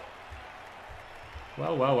 well.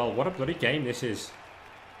 Well, well, well. What a bloody game this is.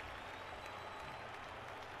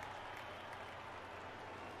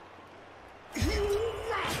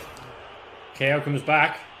 KO comes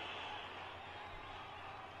back.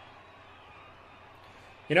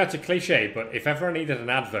 You know, it's a cliche, but if ever I needed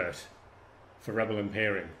an advert for REBBL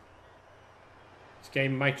Imperium, this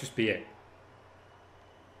game might just be it.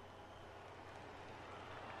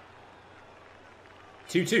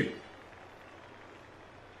 Two.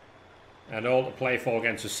 And all to play for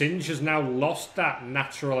again. So Zsinj has now lost that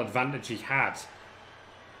natural advantage he had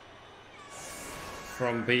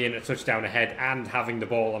from being a touchdown ahead and having the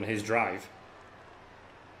ball on his drive.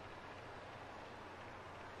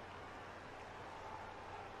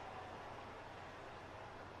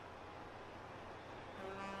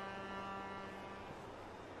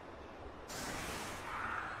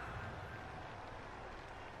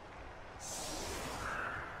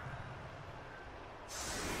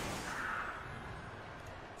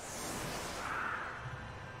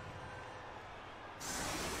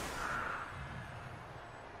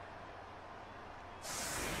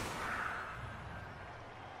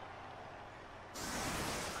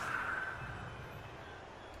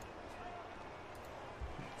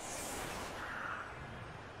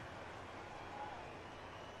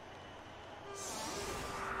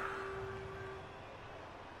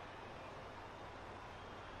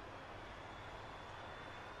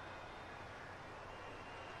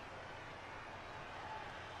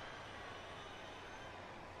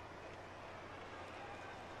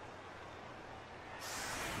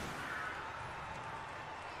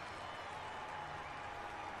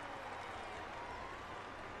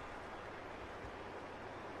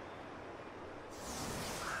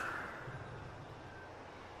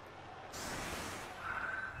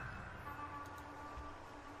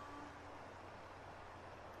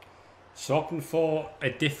 So opting for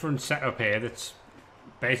a different setup here that's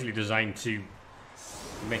basically designed to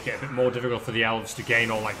make it a bit more difficult for the elves to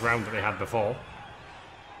gain all that ground that they had before.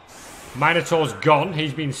 Minotaur's gone,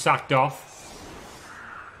 he's been sacked off.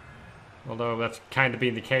 Although that's kind of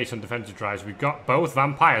been the case on defensive drives. We've got both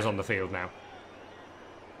vampires on the field now.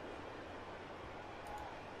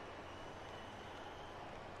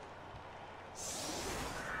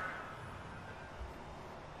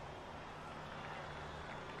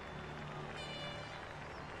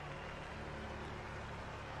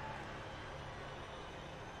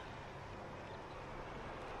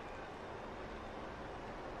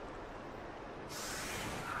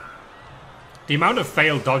 The amount of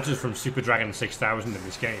failed dodges from Super Dragon 6000 in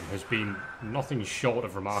this game has been nothing short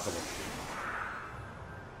of remarkable.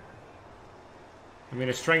 I mean,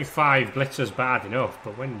 a Strength 5 blitzer's bad enough,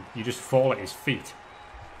 but when you just fall at his feet,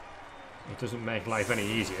 it doesn't make life any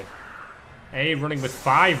easier. A running with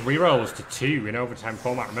 5 rerolls to 2 in overtime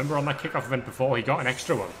format. Remember on that kickoff event before, he got an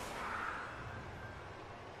extra one.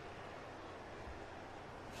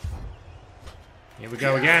 Here we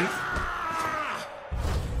go again.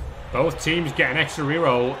 Both teams get an extra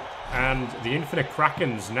reroll, and the Infinite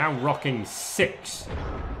Kraken's now rocking 6.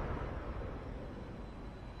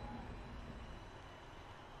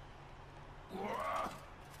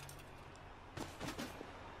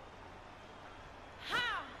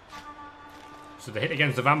 So the hit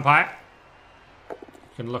against the Vampire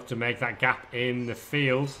can look to make that gap in the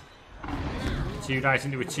field. 2 dice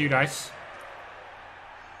into a 2 dice.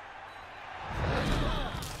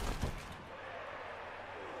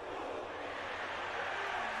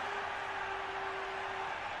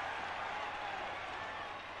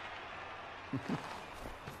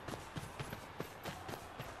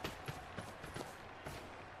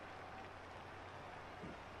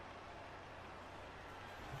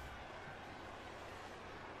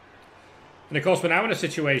 And of course, we're now in a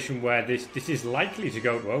situation where this is likely to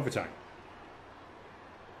go to overtime.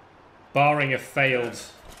 Barring a failed...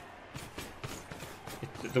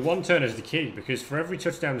 The one turn is the key, because for every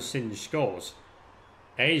touchdown Zsinj scores,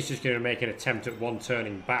 A is just going to make an attempt at one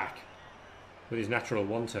turning back with his natural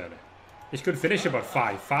one turner. This could finish about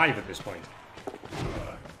 5-5 at this point.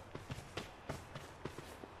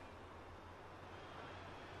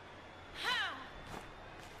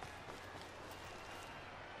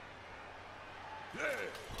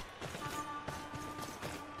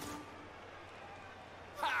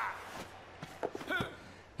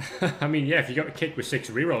 I mean, yeah, if you got a kick with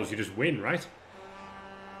 6 rerolls, you just win, right?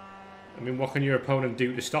 I mean, what can your opponent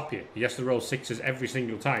do to stop you? He has to roll 6s every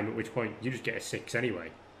single time, at which point you just get a 6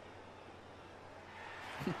 anyway.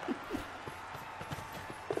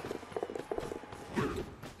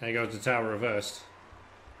 There goes the tower reversed.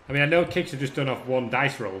 I mean, I know kicks are just done off 1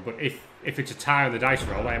 dice roll, but if it's a tie on the dice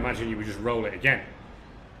roll, I imagine you would just roll it again.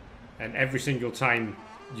 And every single time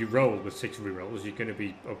you roll with 6 rerolls, you're going to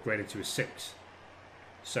be upgraded to a 6.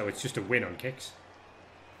 So it's just a win on kicks.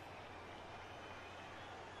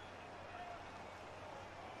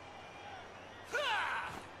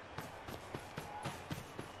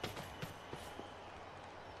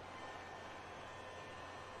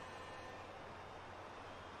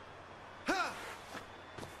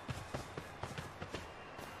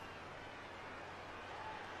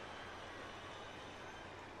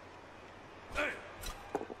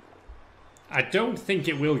 I don't think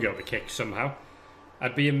it will go to kicks somehow.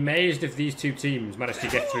 I'd be amazed if these two teams managed to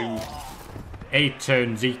get through 8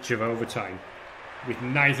 turns each of overtime with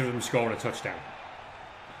neither of them scoring a touchdown.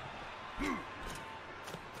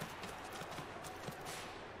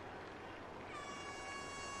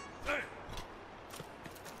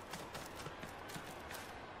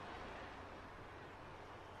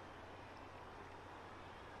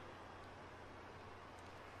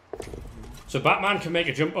 So Batman can make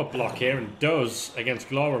a jump up block here and does against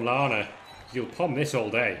Glor and Lana. You'll pom this all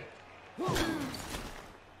day.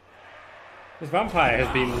 This vampire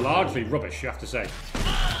has been largely rubbish, you have to say.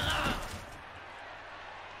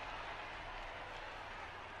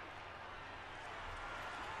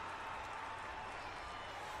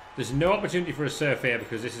 There's no opportunity for a surf here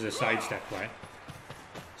because this is a sidestep player.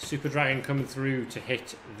 Super Dragon coming through to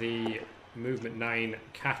hit the movement 9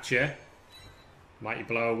 catcher. Mighty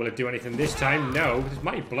Blow, will it do anything this time? No, there's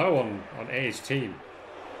Mighty Blow on A's team.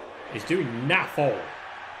 He's doing naff all.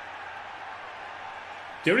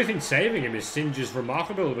 The only thing saving him is Zsinj's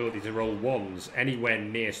remarkable ability to roll 1s anywhere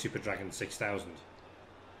near Super Dragon 6000.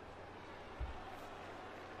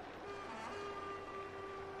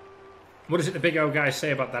 What does it the big O guys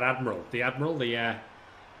say about that Admiral? The Admiral, the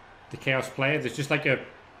Chaos player, there's just like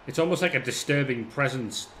it's almost like a disturbing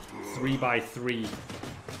presence 3x3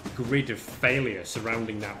 grid of failure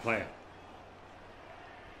surrounding that player.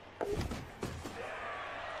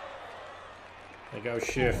 There goes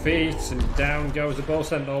Sure Feet, and down goes the Ball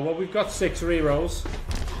Sentinel. Well, we've got 6 rerolls.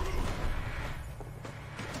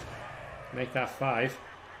 Make that 5.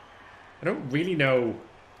 I don't really know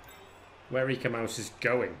where Ika Mouse is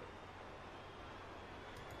going.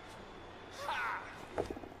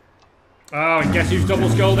 Oh, and guess who's double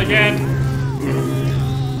skulled again?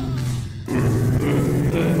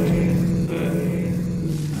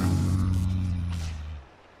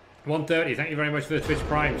 130, thank you very much for the Twitch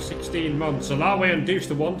Prime. 16 months. Alawe and Deuce,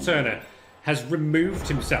 the one-turner, has removed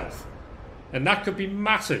himself. And that could be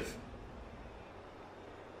massive.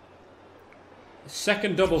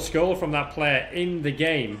 Second double skull from that player in the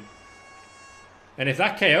game. And if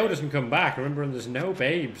that KO doesn't come back, remember there's no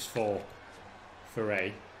babes for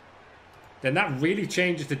A, then that really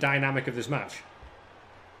changes the dynamic of this match.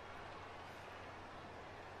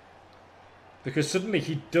 Because suddenly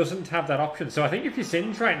he doesn't have that option. So I think if you're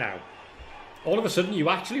Zsinj right now, all of a sudden you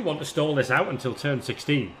actually want to stall this out until turn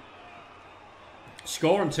 16.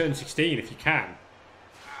 Score on turn 16 if you can.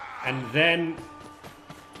 And then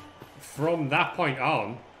from that point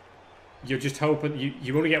on, you're just hoping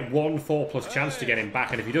you only get 1 4+ chance to get him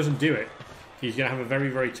back. And if he doesn't do it, he's going to have a very,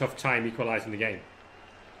 very tough time equalising the game.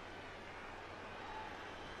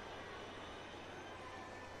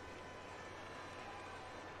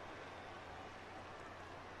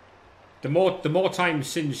 The more times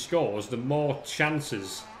Zsinj scores, the more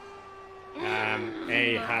chances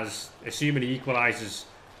A has, assuming he equalises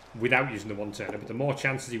without using the one-turner, but the more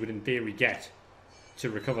chances he would in theory get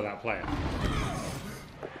to recover that player.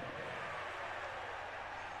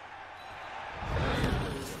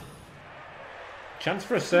 Chance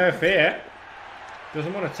for a surf here.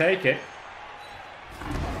 Doesn't want to take it.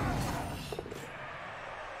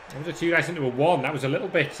 That was a 2 dice into a 1. That was a little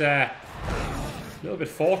bit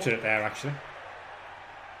fortunate there, actually.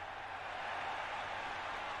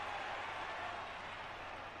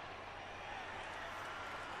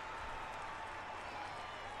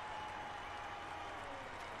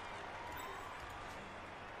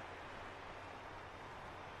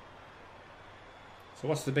 So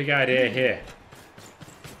what's the big idea here?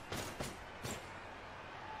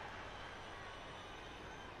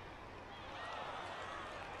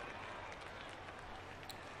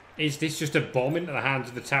 Is this just a bomb into the hands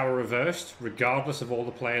of the tower reversed, regardless of all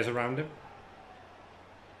the players around him?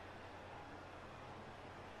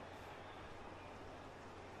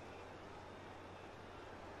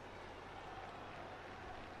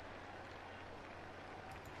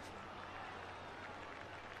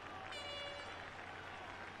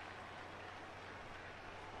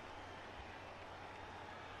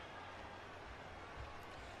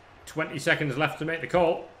 $20 seconds left to make the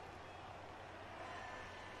call.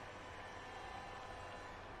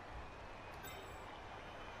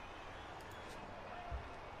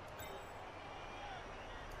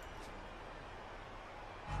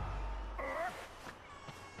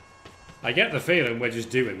 I get the feeling we're just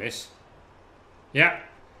doing this. Yeah.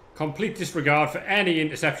 Complete disregard for any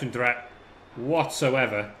interception threat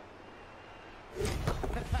whatsoever. The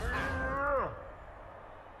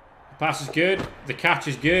pass is good. The catch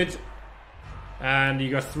is good. And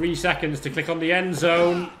you got 3 seconds to click on the end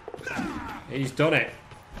zone. He's done it.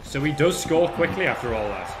 So he does score quickly after all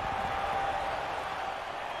that.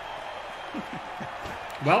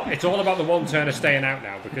 Well, it's all about the one-turner staying out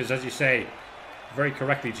now, because as you say, very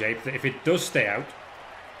correctly, Jape, that if it does stay out,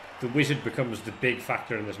 the wizard becomes the big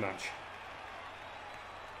factor in this match.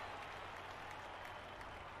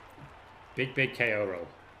 Big, big KO roll.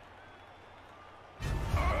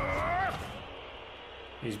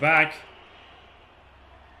 He's back.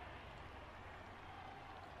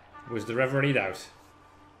 Was there ever any doubt?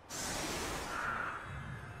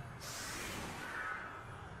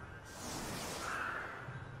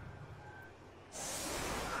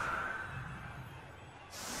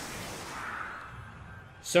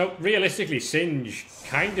 So, realistically, Zsinj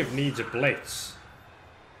kind of needs a blitz.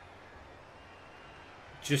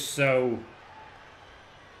 Just so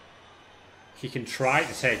he can try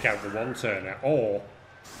to take out the one-turner, or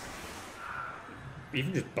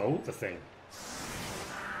even just bolt the thing.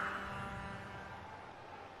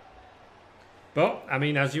 But, I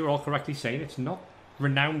mean, as you were all correctly saying, it's not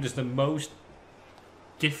renowned as the most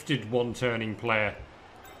gifted one-turning player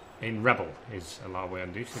in REBBL, is Alawi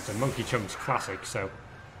Undus. It's a Monkey Chunks classic, so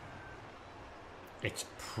it's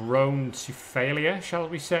prone to failure, shall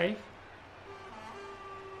we say.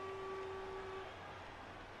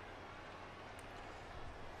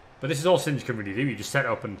 But this is all Zsinj can really do. You just set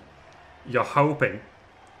up and you're hoping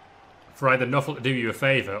for either Nuffle to do you a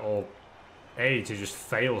favour or A, to just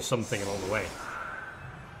fail something along the way.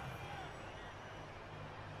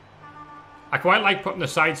 I quite like putting the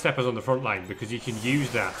sidesteppers on the front line because you can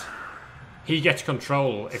use that. He gets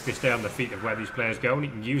control if they stay on the feet of where these players go, and he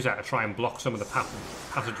can use that to try and block some of the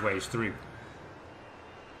passageways through.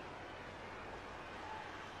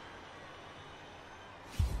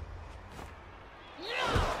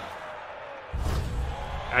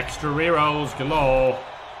 Extra rerolls galore.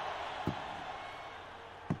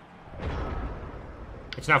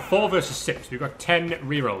 It's now 4 versus 6. We've got 10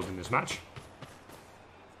 rerolls in this match.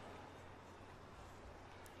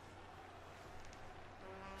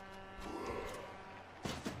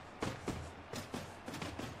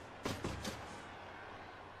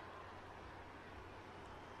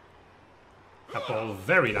 That ball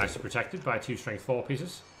very nicely protected by 2 strength 4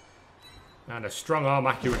 pieces. And a strong arm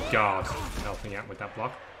accurate guard helping out with that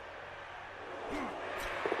block.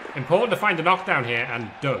 Important to find a knockdown here,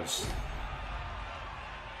 and does.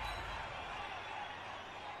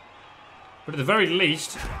 But at the very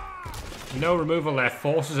least, no removal there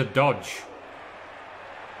forces a dodge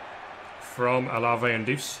from Alawi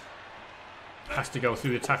Undus. Has to go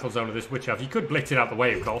through the tackle zone of this Witch Elf. He could blitz it out the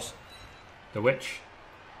way, of course. The Witch.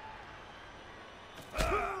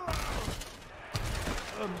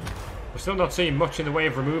 We're still not seeing much in the way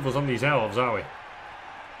of removals on these elves, are we? I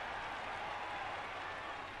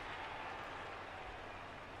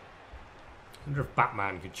wonder if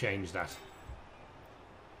Batman could change that.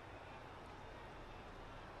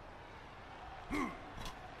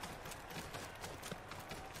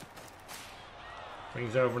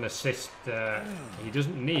 Brings over an assist he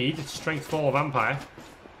doesn't need. It's strength 4 vampire.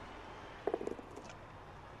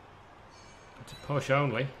 It's a push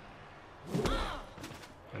only.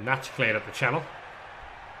 And that's cleared up the channel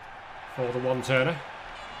for the one-turner.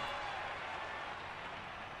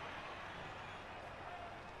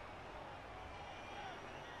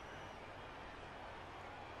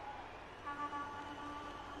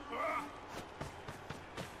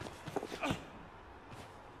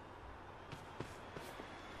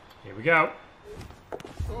 Here we go.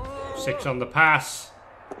 6 on the pass.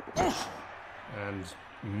 And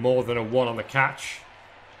more than a 1 on the catch.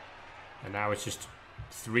 And now it's just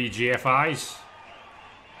 3 GFIs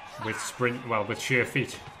with sprint, well, with sheer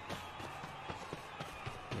feet.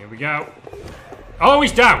 Here we go. Oh,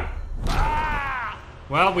 he's down.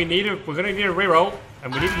 Well, we're going to need a reroll,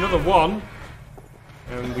 and we need another 1.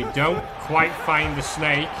 And we don't quite find the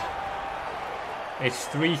snake. It's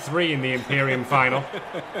 3-3 in the Imperium final.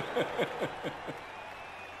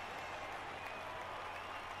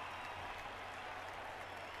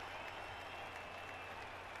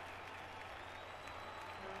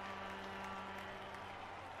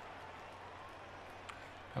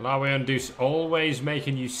 Alawi Undus always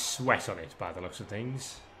making you sweat on it by the looks of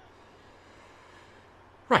things.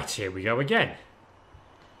 Right, here we go again.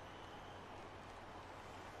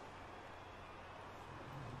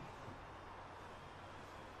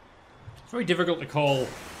 It's very difficult to call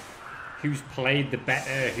who's played the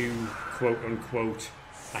better, who, quote unquote,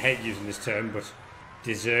 I hate using this term, but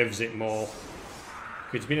deserves it more.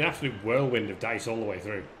 It's been an absolute whirlwind of dice all the way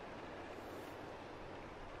through.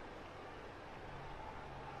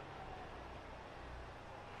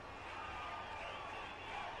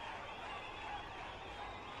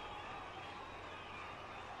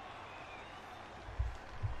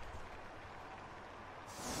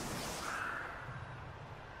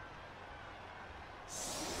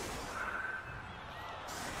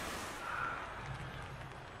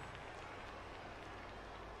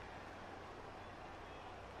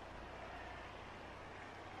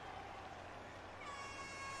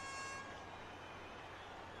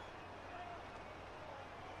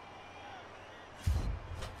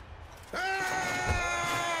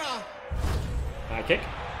 High kick.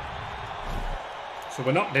 So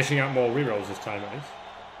we're not dishing out more rerolls this time, at least.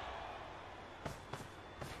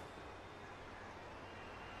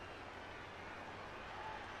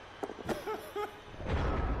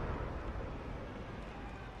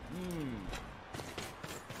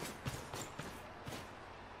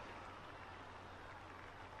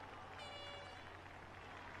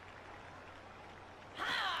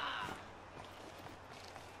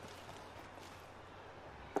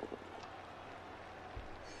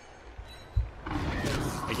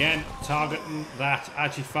 Again, targeting that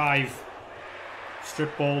Agi 5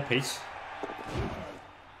 strip ball piece,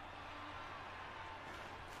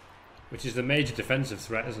 which is the major defensive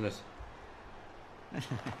threat, isn't it?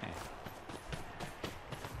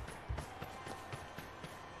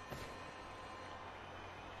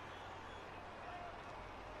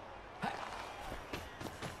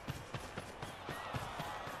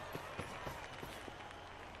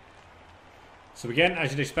 So again, as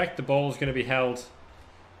you'd expect, the ball is going to be held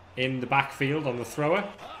in the backfield on the thrower,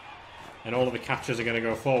 and all of the catchers are going to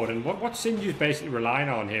go forward. And what Zsinj is basically relying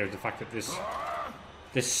on here is the fact that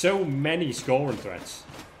there's so many scoring threats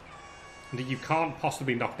that you can't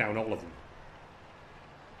possibly knock down all of them.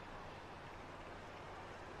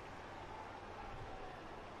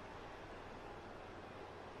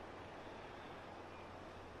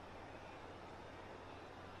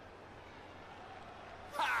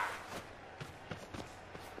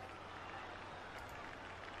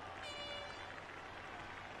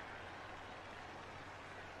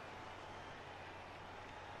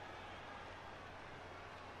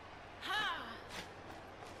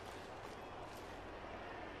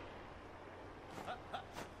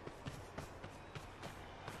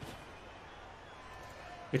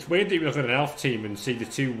 It's weird that you look at an elf team and see the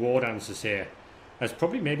two war dancers here as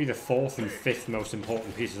probably maybe the 4th and 5th most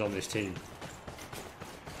important pieces on this team.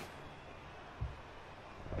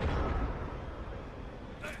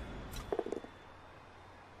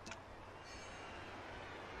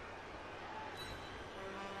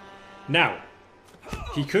 Now,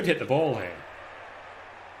 he could hit the ball here.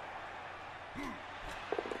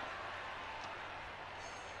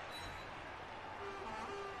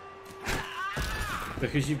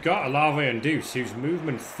 Because you've got a Larvae and Deuce who's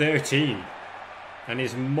movement 13 and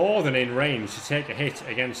is more than in range to take a hit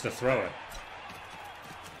against the thrower.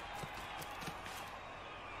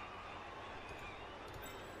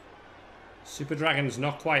 Super Dragon's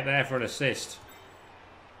not quite there for an assist.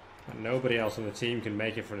 But nobody else on the team can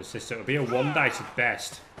make it for an assist. So it'll be a 1 dice at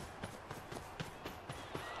best.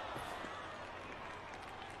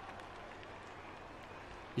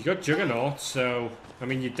 You've got Juggernaut, so I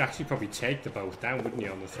mean you'd actually probably take the both down, wouldn't you,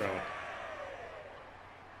 on the thrower?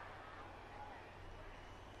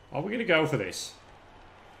 Are we going to go for this?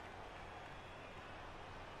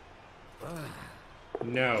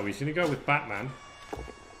 No, he's going to go with Batman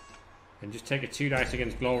and just take a 2 dice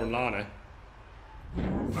against Glor and Lana.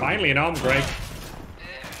 Finally an arm break.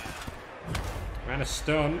 And a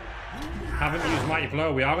stun. Haven't used Mighty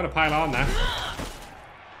Blow. We are going to pile on now.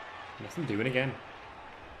 Nothing doing again.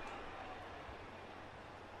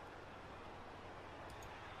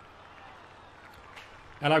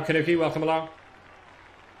 Hello Kanuki, welcome along.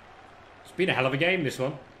 It's been a hell of a game, this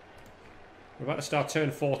one. We're about to start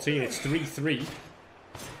turn 14, it's 3-3.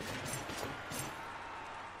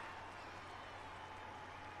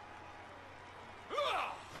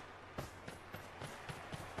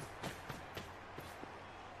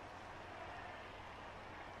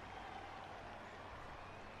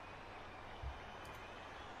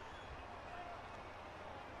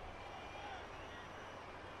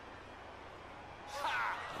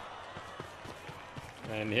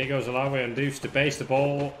 And here goes Larvae and Deuce to base the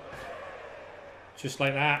ball. Just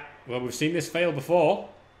like that. Well, we've seen this fail before.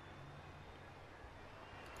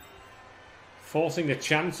 Forcing the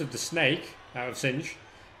chance of the snake out of Zsinj.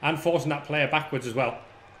 And forcing that player backwards as well.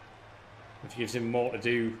 Which gives him more to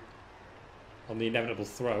do on the inevitable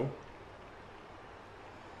throw.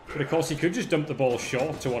 But of course he could just dump the ball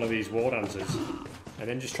short to one of these war dancers. And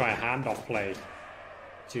then just try a handoff play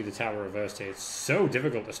to the tower reversed here. It's so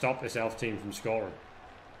difficult to stop this elf team from scoring.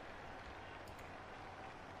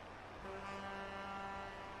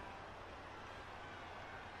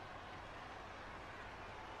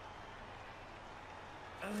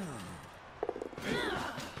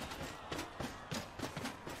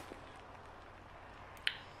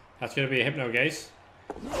 That's going to be a Hypno Gaze.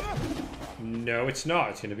 No, it's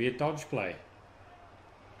not. It's going to be a dodge play.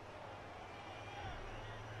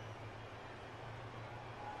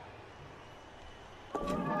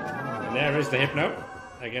 And there is the Hypno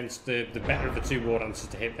against the better of the two war dancers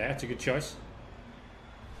to hit there. It's a good choice.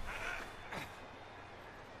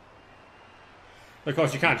 Of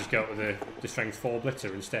course, you can't just go to the strength 4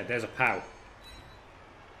 blitzer instead. There's a POW.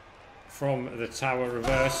 From the tower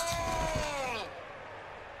reversed.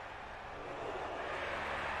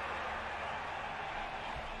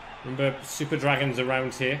 Remember, Super Dragon's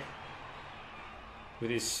around here.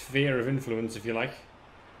 With his sphere of influence, if you like.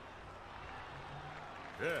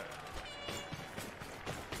 Yeah.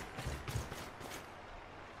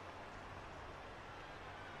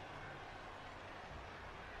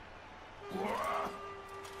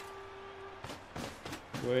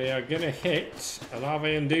 We are going to hit a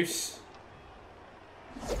Larvae Induce.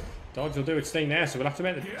 Dodge will do it staying there, so we'll have to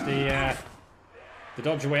make the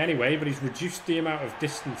dodge away anyway, but he's reduced the amount of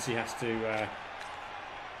distance he has to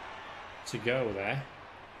go there.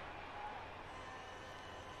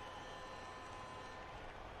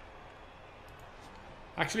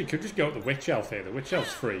 Actually, could just go at the Witch Elf here. The Witch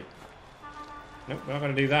Elf's free. Nope, we're not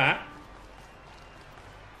going to do that.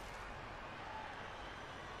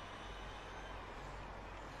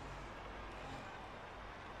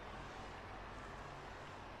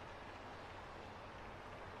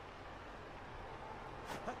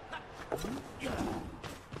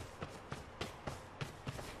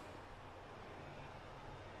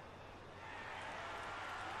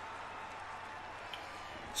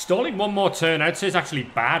 Stalling one more turn, I'd say, is actually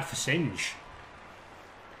bad for Zsinj.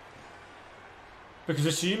 Because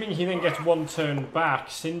assuming he then gets one turn back,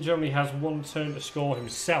 Zsinj only has one turn to score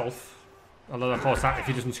himself. Although, of course, that if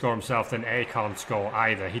he doesn't score himself, then A can't score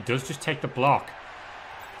either. He does just take the block.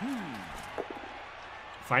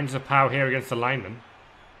 Finds a POW here against the lineman.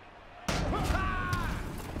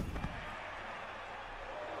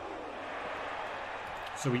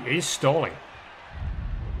 So he is stalling.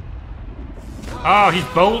 Oh, he's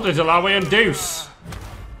bolted a Larvae Induce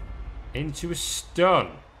into a stun.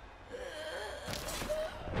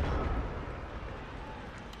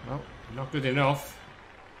 Well, not good enough.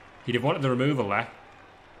 He'd have wanted the removal there.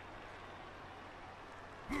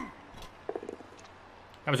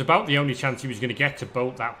 That was about the only chance he was going to get to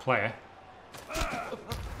bolt that player.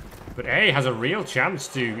 But A has a real chance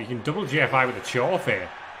to... He can double GFI with a Chorf here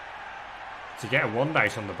to get a 1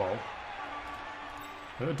 dice on the ball.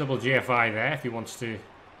 Another double GFI there if he wants to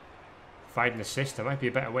fight and assist. There might be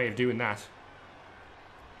a better way of doing that.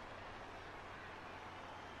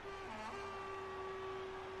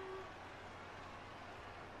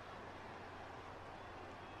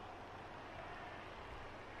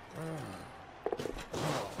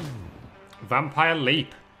 Vampire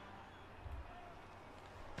Leap.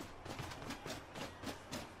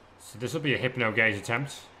 So this will be a Hypno Gaze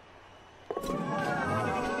attempt.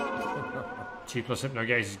 2 plus Hypno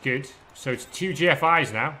Gaze is good. So it's 2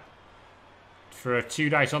 GFIs now. For a 2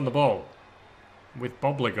 dice on the ball. With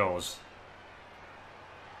Bobligors.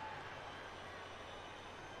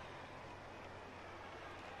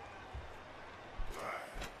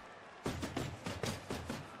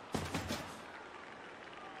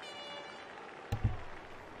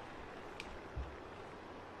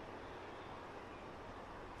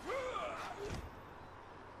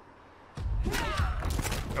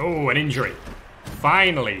 Oh, an injury.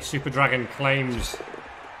 Finally, Super Dragon claims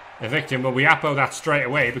a victim. Well, we Apo that straight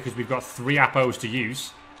away because we've got 3 Apos to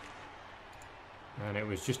use. And it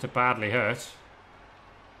was just a badly hurt.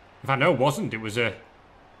 In fact, no, it wasn't. It was a...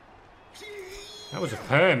 That was a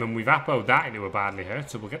perm, and we've Apo'd that into a badly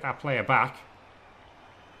hurt, so we'll get that player back.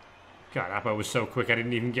 God, Apo was so quick I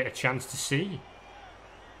didn't even get a chance to see.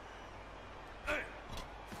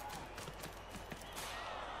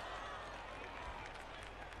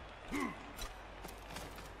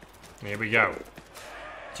 Here we go.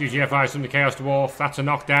 2 GFIs from the Chaos Dwarf. That's a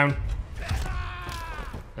knockdown.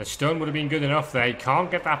 A stun would have been good enough there. He can't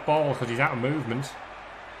get that ball because he's out of movement.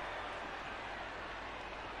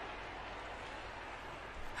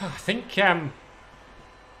 I think, from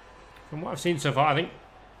what I've seen so far, I think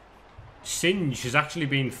Zsinj has actually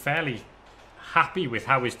been fairly happy with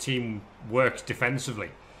how his team works defensively.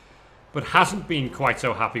 But hasn't been quite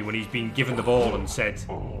so happy when he's been given the ball and said,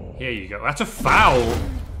 here you go. That's a foul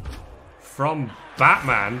from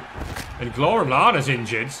Batman, and Glorum Lana's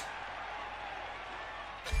injured,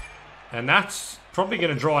 and that's probably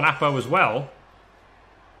going to draw an Apo as well.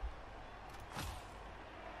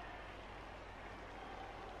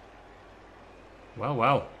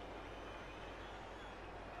 Well.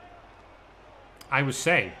 I was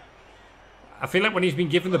saying, I feel like when he's been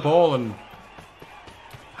given the ball and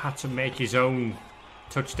had to make his own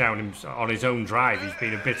touchdown on his own drive, he's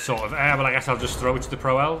been a bit sort of, well, I guess I'll just throw it to the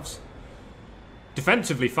Pro Elves.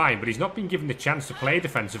 Defensively fine, but he's not been given the chance to play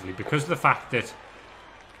defensively because of the fact that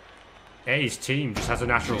A's team just has a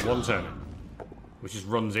natural 1-turner, which just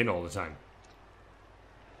runs in all the time.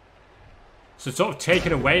 So it's sort of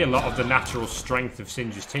taken away a lot of the natural strength of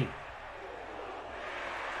Zsinj's team.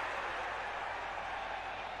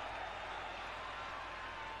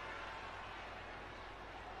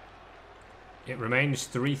 It remains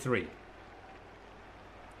 3-3.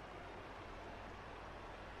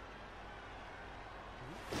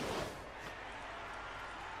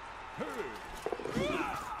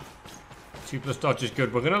 Two plus dodge is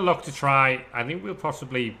good. We're going to look to try... I think we'll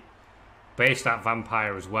possibly base that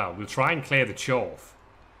vampire as well. We'll try and clear the Chorf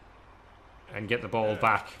and get the ball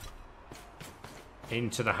back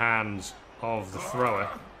into the hands of the thrower.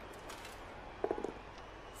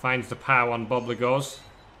 Finds the power on Boblagos.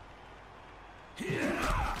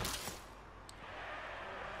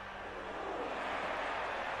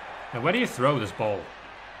 Now, where do you throw this ball?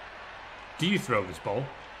 Do you throw this ball?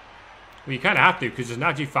 Well, you kind of have to, because there's an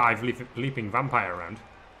AG5 leaping vampire around.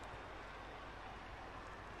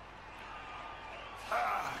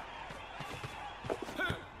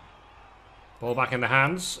 Ball back in the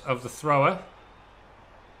hands of the thrower.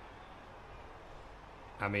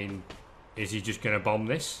 I mean, is he just going to bomb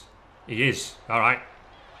this? He is. Alright.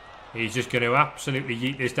 He's just going to absolutely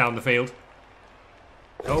yeet this down the field.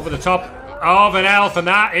 Over the top of an elf, and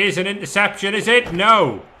that is an interception, is it?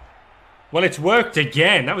 No. Well, it's worked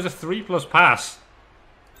again. That was a 3+ pass.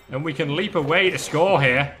 And we can leap away to score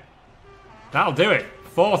here. That'll do it.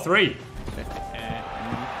 4-3.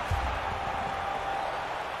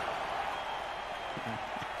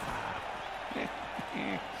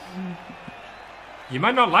 You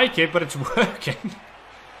might not like it, but it's working.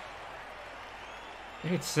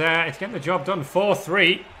 It's getting the job done.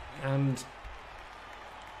 4-3. And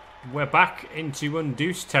we're back into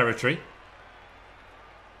undeuced territory.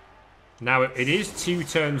 Now, it is 2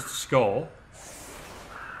 turns to score.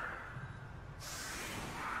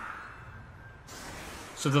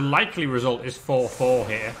 So the likely result is 4-4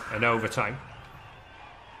 here, an overtime.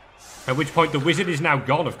 At which point the wizard is now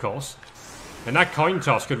gone, of course. And that coin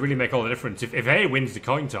toss could really make all the difference. If A wins the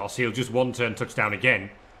coin toss, he'll just 1-turn touchdown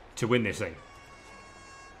again to win this thing.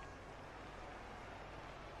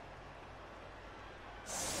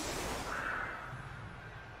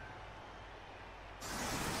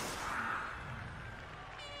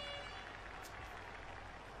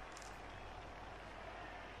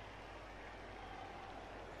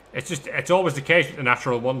 It's always the case with the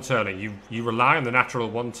natural 1-turner. You rely on the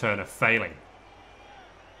natural 1-turner failing.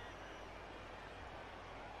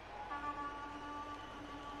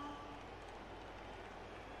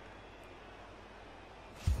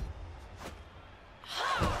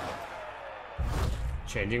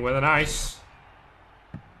 Changing with an ice.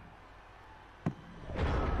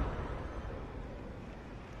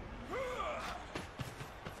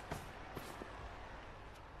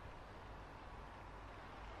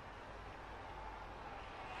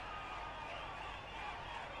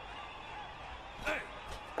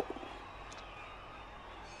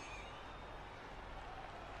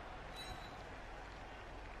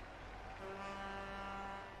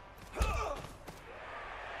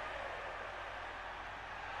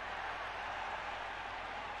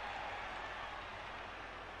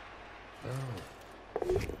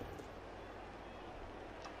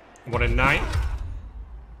 What a night.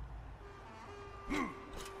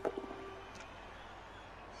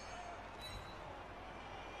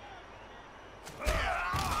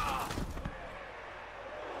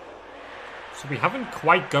 So we haven't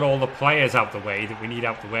quite got all the players out the way that we need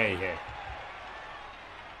out the way here.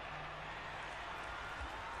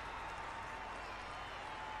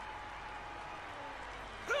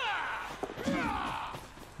 There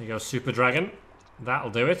you go, Super Dragon.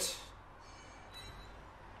 That'll do it.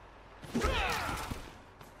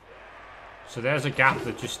 So there's a gap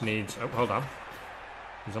that just needs... Oh, hold on.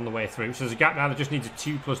 He's on the way through. So there's a gap now that just needs a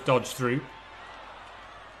 2+ dodge through.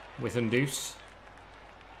 With Undeuce.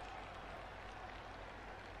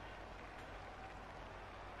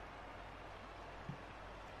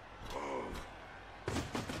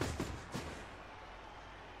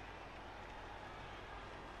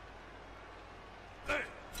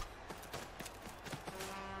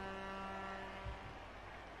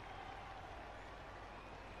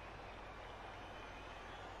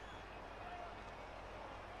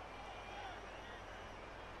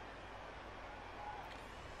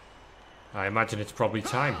 I imagine it's probably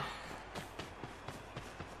time.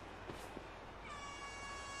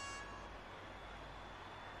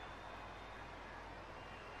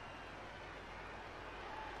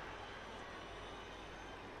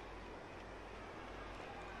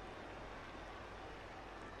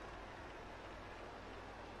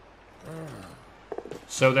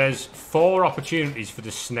 So there's 4 opportunities for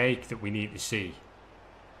the snake that we need to see.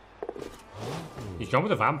 He's gone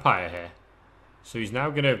with a vampire here. So he's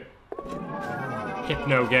now going to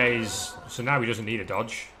hypno gaze. So now he doesn't need a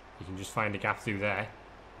dodge. He can just find a gap through there.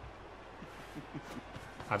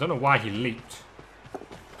 I don't know why he leaped.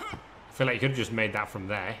 I feel like he could have just made that from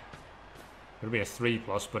there. It would be a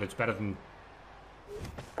 3+, but it's better than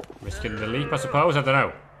risking the leap, I suppose. I don't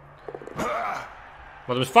know. Well,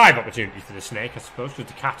 there was 5 opportunities for the snake, I suppose, with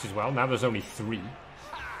the catch as well. Now there's only 3.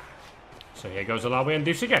 So here goes Alawi and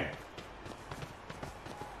Deuce again.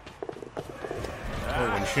 Oh,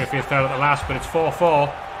 and Sheffield fell at the last, but it's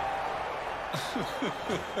 4-4.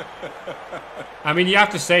 I mean, you have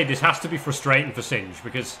to say this has to be frustrating for Zsinj,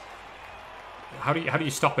 because how do you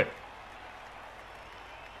stop it?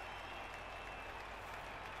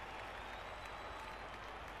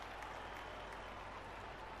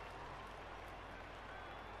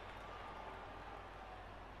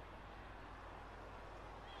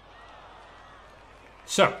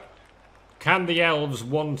 So, can the elves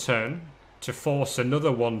one turn to force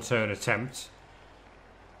another one turn attempt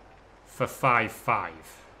for 5-5?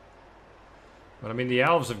 Well, I mean, the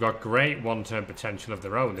elves have got great one turn potential of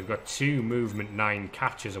their own. They've got 2 movement 9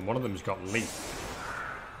 catches and one of them's got leap.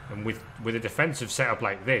 And with a defensive setup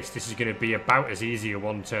like this is going to be about as easy a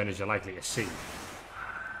one turn as you're likely to see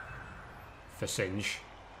for Zsinj.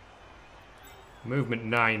 Movement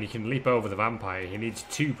 9, he can leap over the vampire. He needs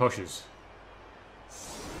 2 pushes.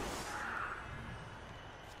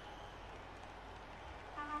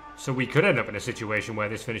 So we could end up in a situation where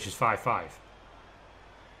this finishes 5-5.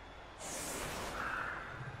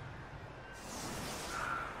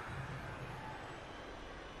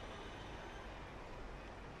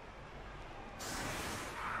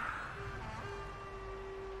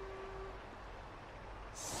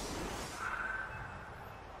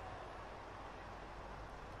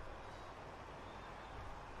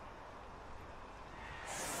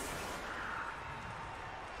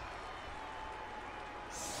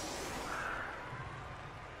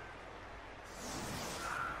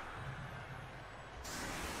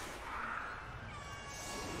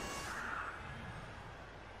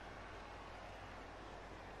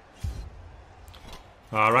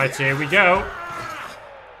 Alright, here we go.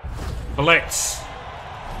 Blitz.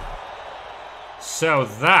 So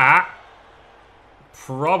that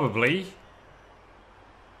probably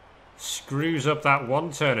screws up that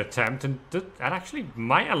one turn attempt and actually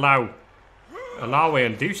might allow Alawi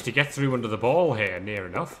and Deuce to get through under the ball here near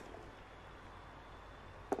enough.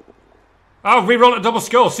 Oh, reroll a double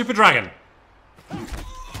skull, Super Dragon.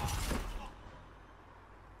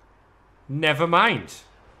 Never mind.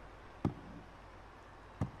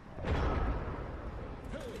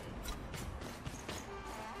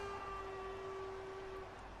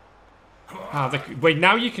 Wait,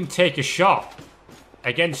 now you can take a shot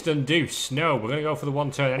against Undeuce. No, we're going to go for the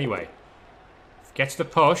one turn anyway. Gets the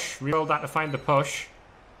push. Reroll that to find the push.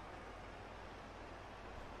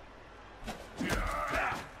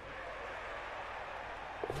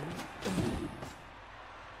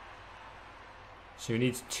 So he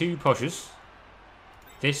needs 2 pushes.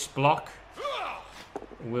 This block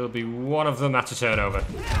will be one of them. That's a turnover.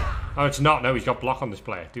 Oh, it's not. No, he's got block on this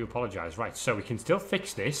player. Do apologise. Right, so we can still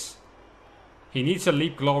fix this. He needs to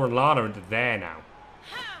leap Glor and Lana into there now.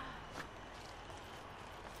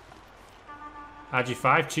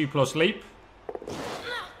 RG5, 2+ leap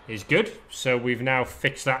is good. So we've now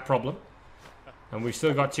fixed that problem. And we've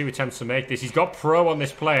still got 2 attempts to make this. He's got pro on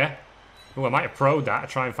this player. Oh, I might have pro'd that to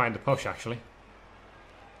try and find the push, actually.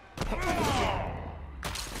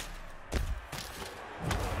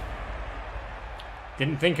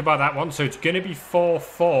 Didn't think about that one. So it's going to be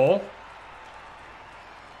 4-4.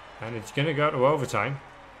 And it's going to go to overtime.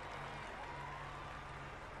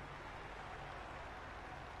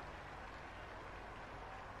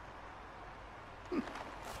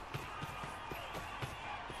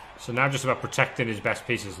 So now just about protecting his best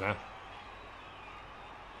pieces now.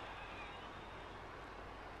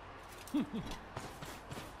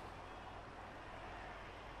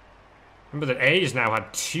 Remember that A has now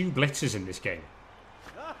had 2 blitzes in this game.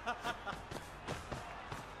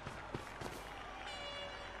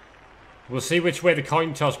 We'll see which way the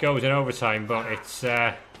coin toss goes in overtime, but it's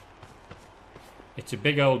a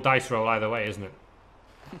big old dice roll either way, isn't it?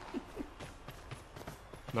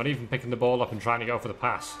 Not even picking the ball up and trying to go for the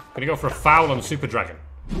pass. Gonna go for a foul on Super Dragon.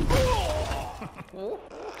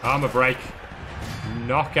 Armor break.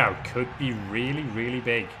 Knockout could be really, really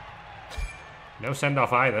big. No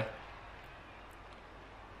send-off either.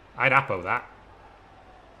 I'd Apo that.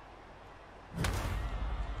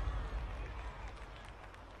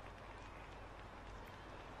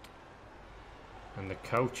 And the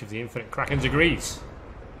coach of the Infinite Krakens agrees.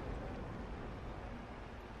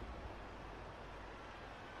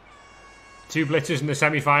 2 blitzers in the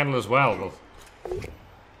semi-final as well.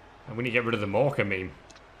 And we need to get rid of the Morka meme.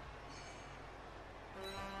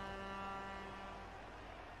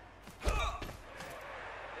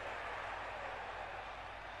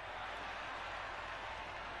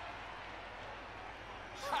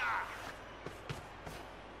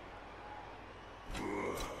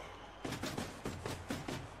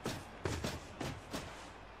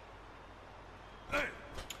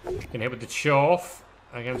 Can hit with the Choff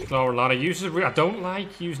against Gloralana. Uses I don't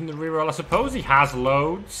like using the reroll. I suppose he has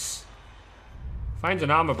loads. Finds an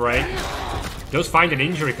armor break. Does find an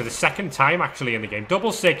injury for the 2nd time actually in the game.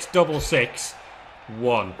 Double six,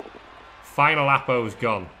 1. Final Apo's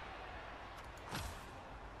gone.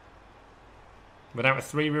 We're down to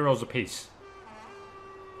 3 rerolls apiece.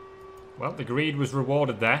 Well, the greed was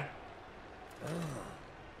rewarded there.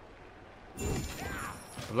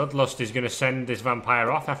 Bloodlust is going to send this vampire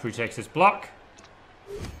off after he takes this block,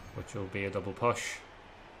 which will be a double push.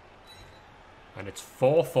 And it's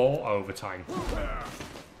 4-4 overtime.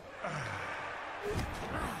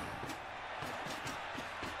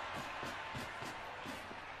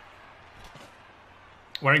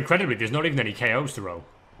 Where incredibly, there's not even any KOs to roll.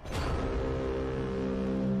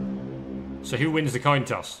 So who wins the coin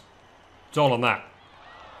toss? It's all on that.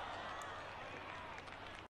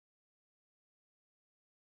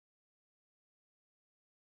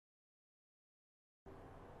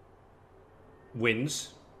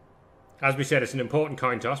 Wins. As we said, it's an important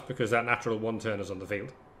coin toss because that natural 1-turn is on the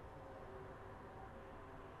field.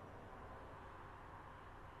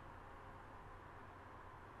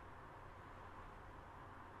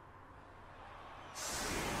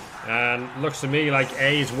 And looks to me like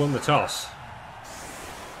A's won the toss.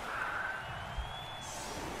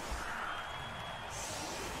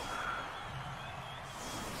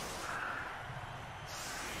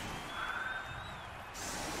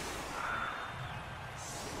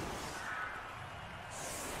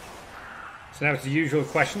 So now it's the usual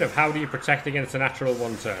question of how do you protect against a natural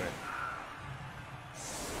 1-turner?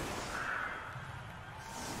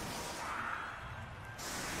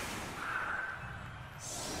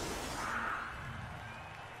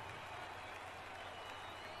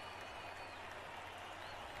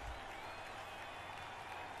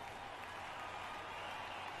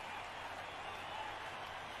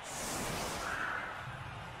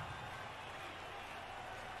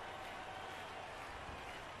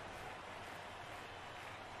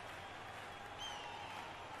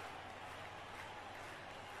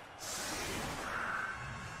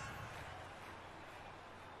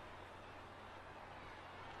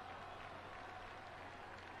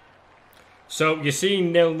 So you're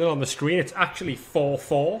seeing 0-0 on the screen. It's actually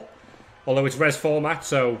 4-4, although it's res format,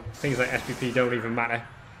 so things like SPP don't even matter.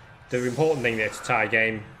 The important thing there, it's a tie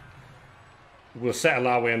game. We'll settle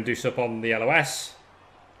our way and do stuff on the LOS,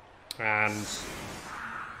 and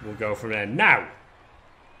we'll go from there. Now,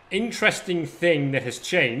 interesting thing that has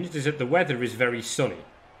changed is that the weather is very sunny.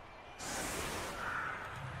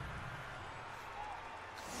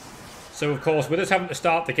 So of course, with us having to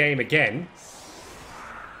start the game again,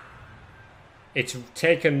 it's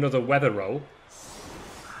taken another weather roll,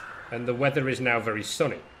 and the weather is now very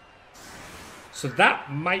sunny. So that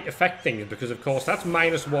might affect things, because of course that's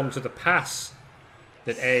 -1 to the pass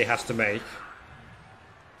that A has to make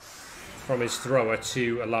from his thrower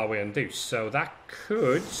to allow and deuce. So that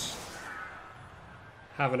could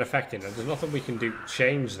have an effect in it. There's nothing we can do to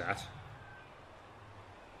change that.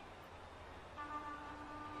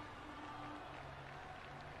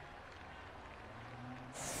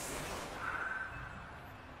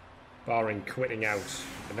 Barring quitting out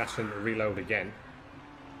and asking to reload again.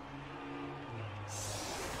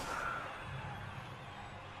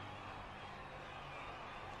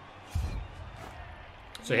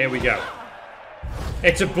 So here we go.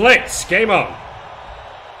 It's a blitz. Game on.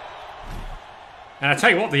 And I tell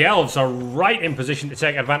you what, the elves are right in position to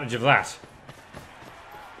take advantage of that.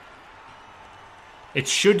 It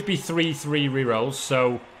should be 3-3 rerolls,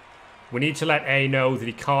 so we need to let A know that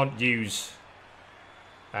he can't use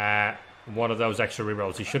one of those extra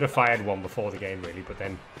rerolls. He should have fired one before the game, really, but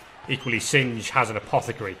then equally Zsinj has an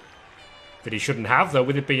apothecary that he shouldn't have, though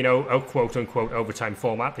with it being a quote-unquote overtime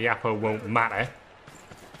format, the Apo won't matter.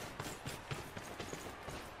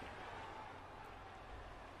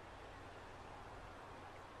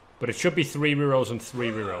 But it should be 3 rerolls and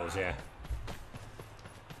 3 rerolls, yeah.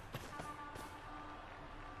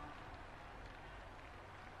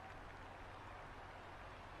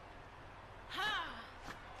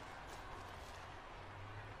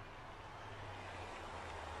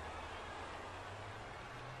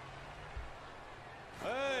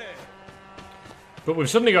 But we've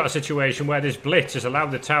suddenly got a situation where this blitz has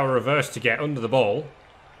allowed the tower reverse to get under the ball.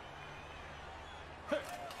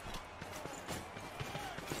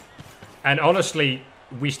 And honestly,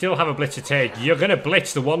 we still have a blitz to take. You're going to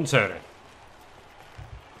blitz the one-turner.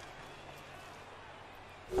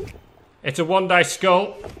 It's a one-dice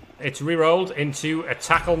skull. It's re-rolled into a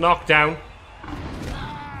tackle knockdown.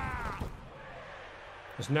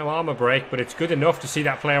 There's no armor break, but it's good enough to see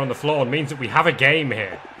that player on the floor and means that we have a game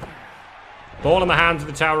here. Ball in the hands of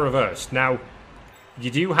the tower reverse. Now,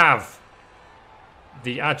 you do have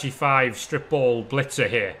the RG5 strip ball blitzer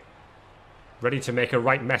here, ready to make a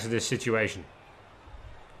right mess of this situation.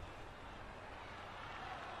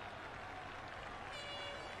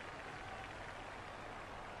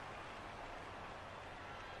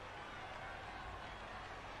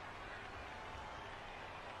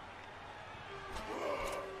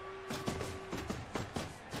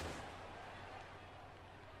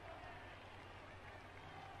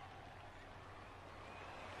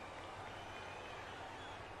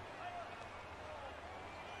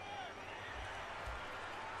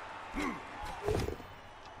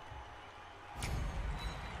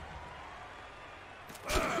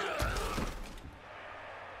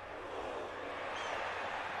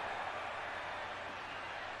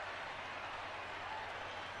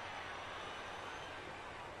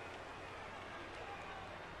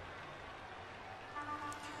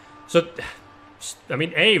 So, I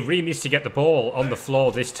mean, A really needs to get the ball on the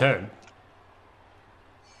floor this turn.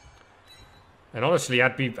 And honestly,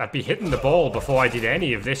 I'd be hitting the ball before I did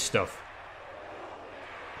any of this stuff.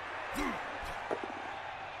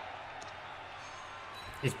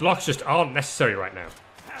 His blocks just aren't necessary right now.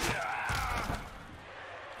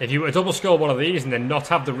 If you were to double score one of these and then not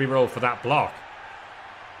have the reroll for that block,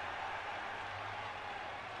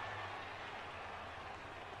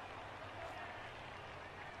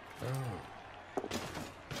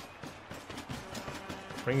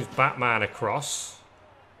 brings Batman across.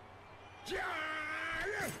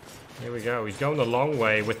 Here we go. He's going the long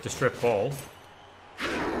way with the strip ball.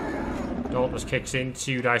 Dauntless kicks in.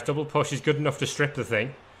 2 dice. Double push is good enough to strip the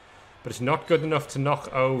thing, but it's not good enough to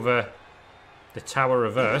knock over the tower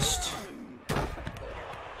reversed.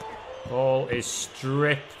 Ball is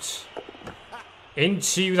stripped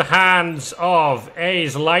into the hands of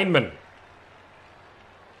A's lineman.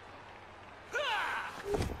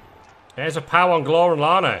 There's a pow on Glor and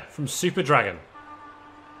Lana from Super Dragon.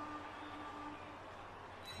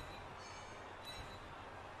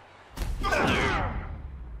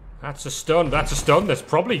 That's a stun. That's a stun. That's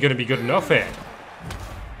probably going to be good enough here.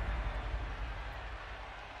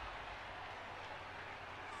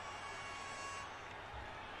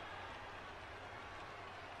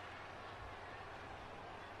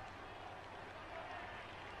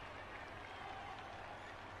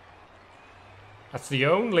 That's the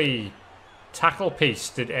only tackle piece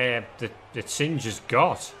that that Zsinj has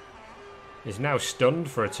got. Is now stunned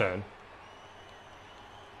for a turn.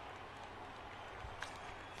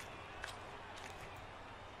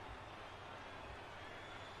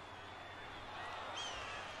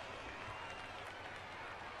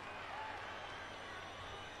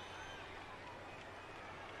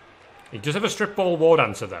 He does have a strip ball war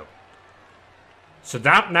dancer though. So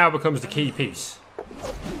that now becomes the key piece.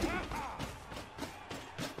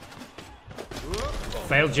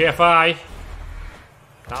 Failed GFI.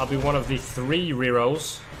 That'll be one of the 3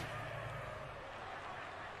 rerolls.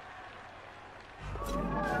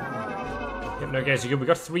 Yep, no guess. We've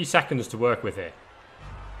got 3 seconds to work with here.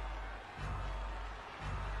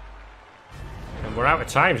 And we're out of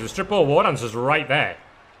time, so the strip ball war dancer's right there.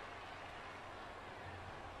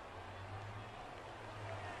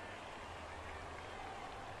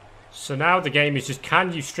 So now the game is just,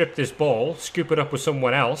 can you strip this ball, scoop it up with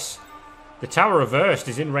someone else? The tower reversed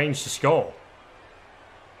is in range to score.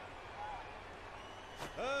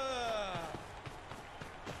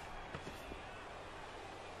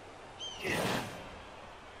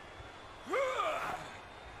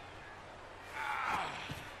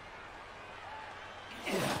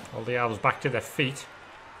 All the elves back to their feet.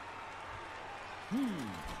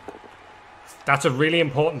 That's a really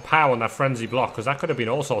important power on that frenzy block, because that could have been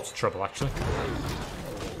all sorts of trouble, actually.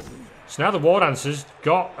 So now the War Dancer's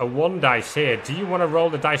got a 1 dice here. Do you want to roll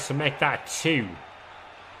the dice to make that a 2?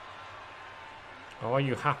 Or are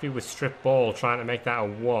you happy with strip ball trying to make that a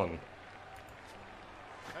 1?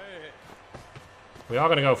 We are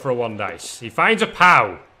going to go for a 1 dice. He finds a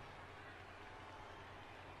POW.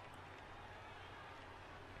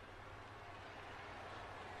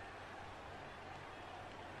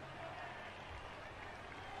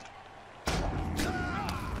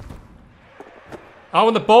 Oh,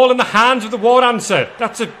 and the ball in the hands of the War Dancer.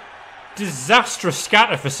 That's a disastrous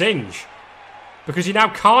scatter for Zsinj. Because he now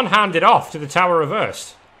can't hand it off to the tower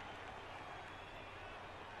reversed.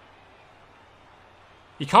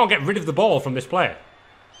 He can't get rid of the ball from this player.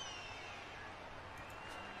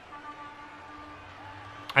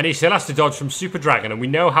 And he still has to dodge from Super Dragon, and we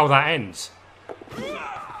know how that ends.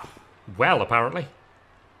 Well, apparently.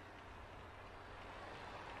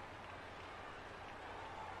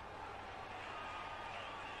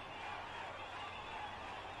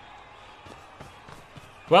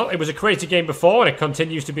 Well, it was a crazy game before, and it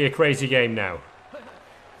continues to be a crazy game now.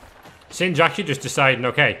 Zsinj actually just deciding,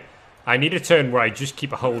 okay, I need a turn where I just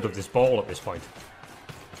keep a hold of this ball at this point.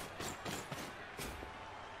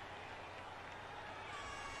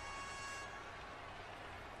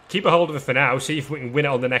 Keep a hold of it for now, see if we can win it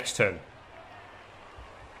on the next turn.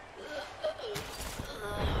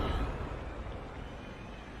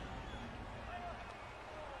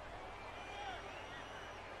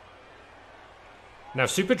 Now,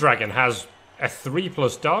 Super Dragon has a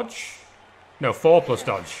 3+ dodge. No, 4+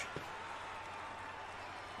 dodge.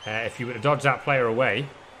 If you were to dodge that player away.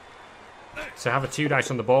 So have a 2 dice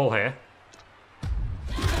on the ball here.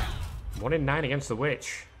 1 in 9 against the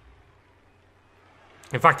Witch.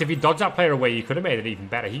 In fact, if you dodge that player away, you could have made it even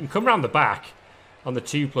better. He can come around the back on the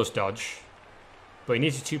 2+ dodge. But he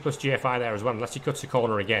needs a 2+ GFI there as well, unless he cuts the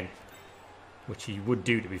corner again. Which he would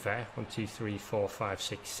do, to be fair. 1, 2, 3, 4, 5,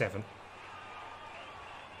 6, 7.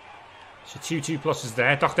 So 2 2+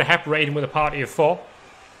 there. Dr. Hep raiding with a party of 4.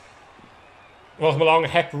 Welcome along,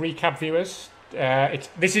 Hep recap viewers.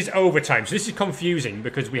 This is overtime, so this is confusing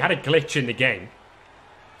because we had a glitch in the game,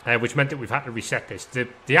 which meant that we've had to reset this.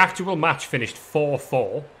 The actual match finished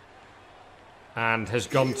 4-4 and has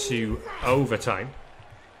gone to overtime.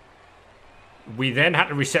 We then had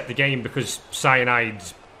to reset the game because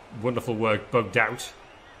Cyanide's wonderful work bugged out.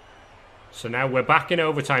 So now we're back in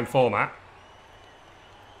overtime format.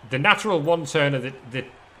 The natural one-turner that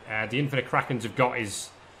the Infinite Krakens have got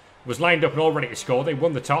was lined up and all ready to score. They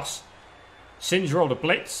won the toss. Zsinj rolled a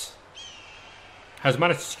blitz. Has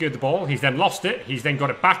managed to secure the ball. He's then lost it. He's then got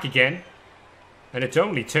it back again. And it's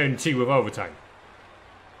only turn 2 of overtime.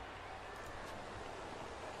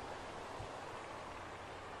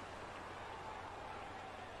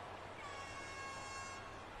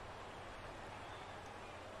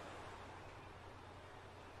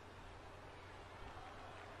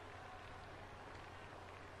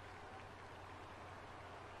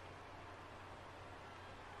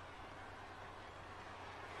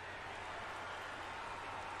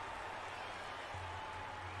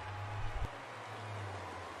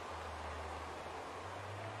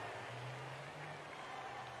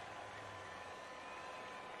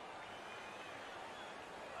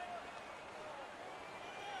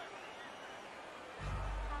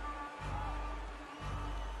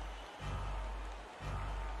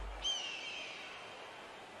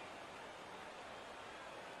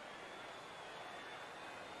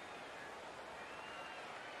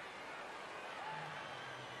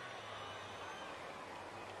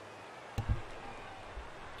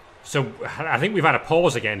 So I think we've had a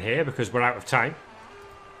pause again here because we're out of time.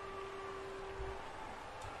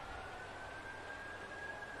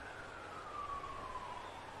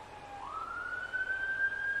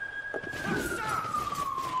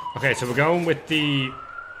 Okay, so we're going with the...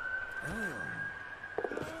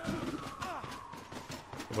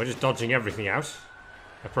 We're just dodging everything out.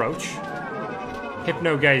 Approach.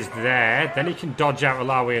 Hypno Gaze there. Then he can dodge out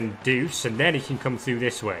Alawi and Deuce, and then he can come through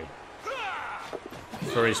this way.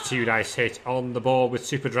 For his 2 dice hit on the ball with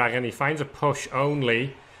Super Dragon. He finds a push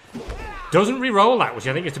only. Doesn't re-roll that, which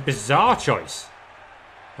I think is a bizarre choice.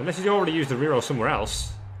 Unless he's already used the reroll somewhere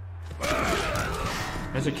else.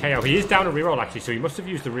 There's a KO. He is down a reroll actually, so he must have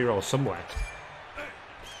used the reroll somewhere.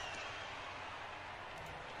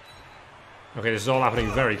 Okay, this is all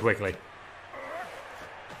happening very quickly.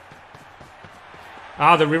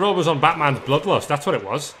 Ah, the reroll was on Batman's Bloodlust. That's what it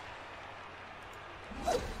was.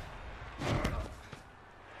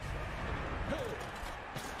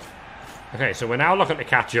 Okay, so we're now looking to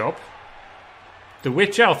catch up. The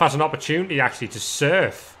Witch Elf has an opportunity actually to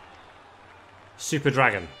surf Super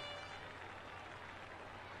Dragon.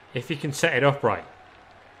 If he can set it up right.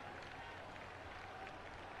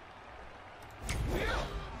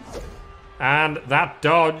 And that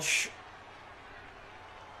dodge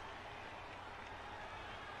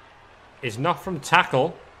is not from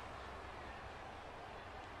tackle.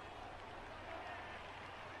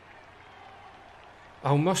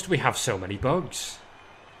 Oh, must we have so many bugs?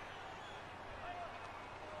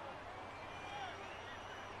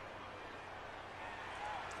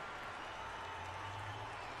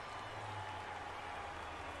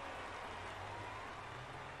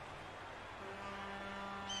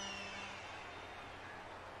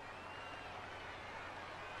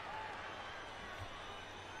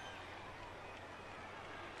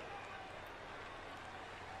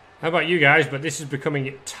 How about you guys? But this is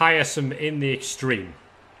becoming tiresome in the extreme.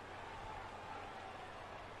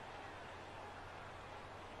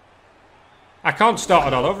 I can't start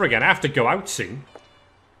it all over again. I have to go out soon.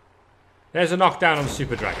 There's a knockdown on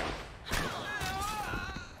Super Dragon.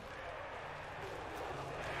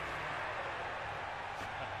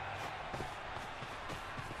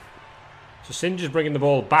 So Zsinj is bringing the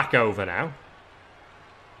ball back over now.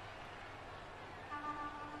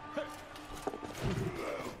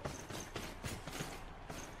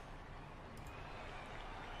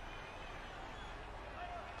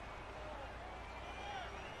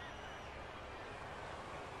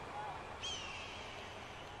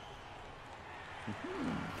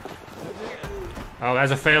 Oh,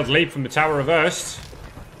 there's a failed leap from the tower reversed.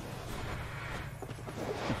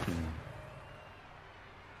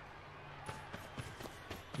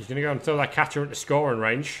 He's going to go and throw that catcher into scoring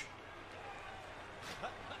range.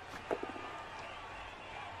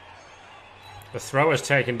 The thrower's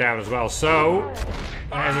taken down as well. So,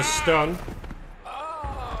 there's a stun.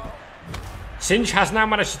 Zsinj has now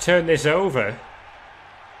managed to turn this over.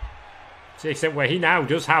 To the extent where he now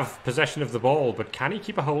does have possession of the ball, but can he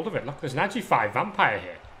keep a hold of it? Look, there's an Agi-5 Vampire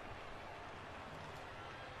here.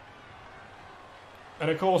 And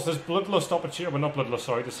of course, there's Bloodlust opportunity, well not Bloodlust,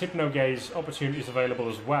 sorry, there's Hypnogaze opportunities available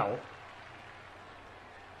as well.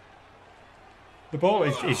 The ball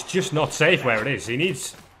is just not safe where it is. He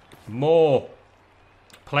needs more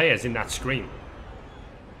players in that screen.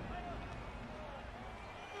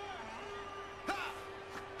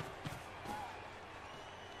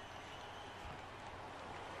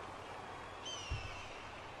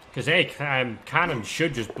 Because Cannon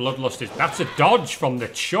should just Bloodlust his... That's a dodge from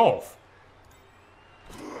the shove.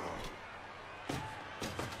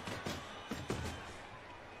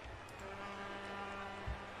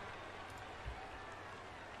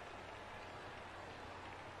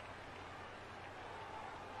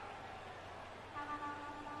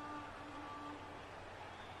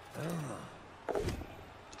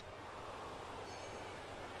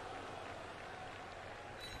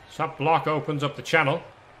 So that block opens up the channel.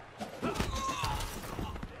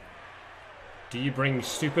 Do you bring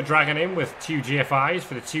Super Dragon in with 2 GFIs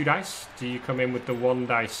for the 2 dice? Do you come in with the 1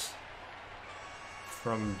 dice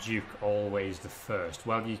from Duke always the first?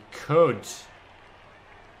 Well, you could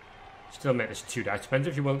still make this 2 dice. Depends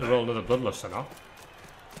if you want to roll another Bloodlust or not.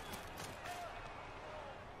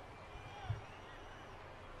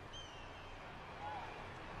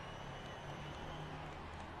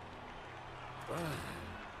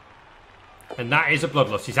 And that is a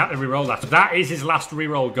Bloodlust. He's had to reroll that. So that is his last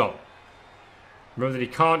reroll gone. Remember that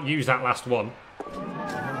he can't use that last one.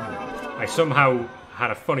 I somehow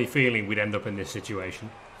had a funny feeling we'd end up in this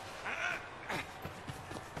situation.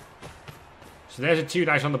 So there's a 2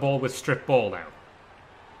 dice on the ball with strip ball now.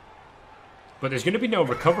 But there's going to be no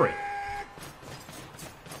recovery.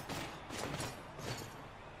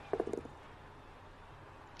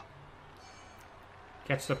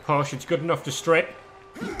 Gets the push. It's good enough to strip.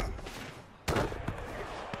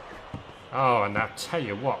 Oh, and I'll tell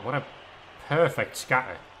you what a perfect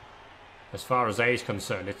scatter as far as A is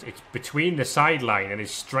concerned. It's between the sideline and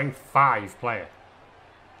his strength 5 player.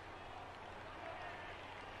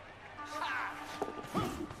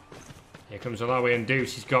 Here comes Alawi and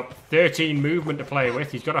Deuce. He's got 13 movement to play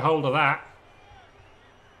with. He's got a hold of that.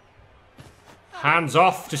 Hands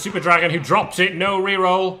off to Super Dragon, who drops it. No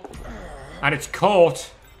reroll. And it's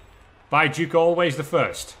caught by Duke always the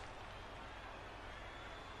first.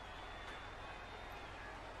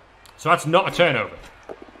 So that's not a turnover.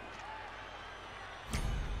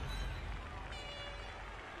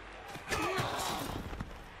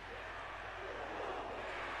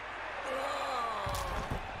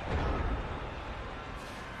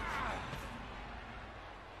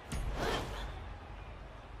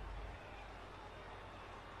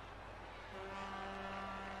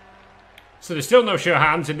 So there's still no sure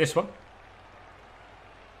hands in this one.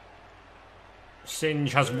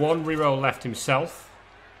 Zsinj has 1 reroll left himself.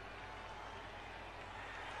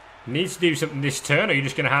 Needs to do something this turn, or are you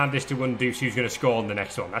just going to hand this to one Deuce who's going to score on the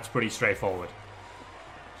next one? That's pretty straightforward.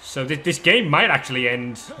 So this game might actually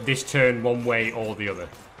end this turn one way or the other.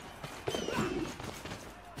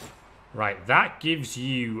 Right, that gives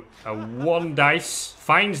you a 1 dice.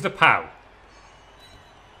 Finds the POW.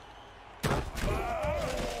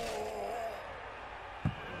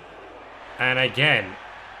 And again,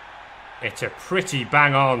 it's a pretty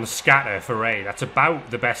bang-on scatter for A. That's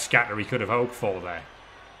about the best scatter he could have hoped for there.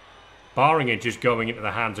 Barring it just going into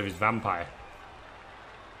the hands of his vampire.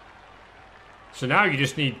 So now you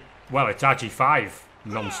just need... Well, it's Agi-5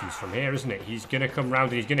 nonsense from here, isn't it? He's going to come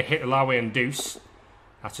round and he's going to hit Alawi and Deuce.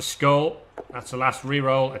 That's a skull. That's the last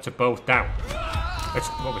reroll. It's a both down.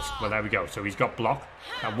 Well, there we go. So he's got block.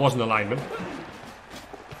 That wasn't alignment.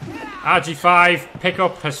 RG5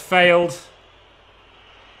 pickup has failed.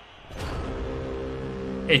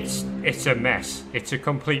 It's a mess. It's a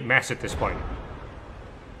complete mess at this point.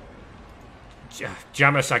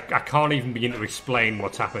 Jamis, I can't even begin to explain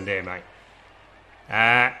what's happened here, mate.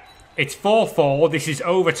 It's 4-4. This is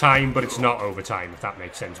overtime, but it's not overtime, if that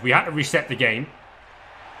makes sense. We had to reset the game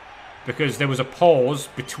because there was a pause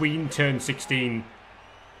between turn 16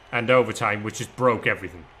 and overtime, which just broke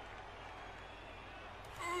everything.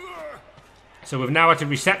 So we've now had to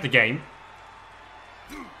reset the game.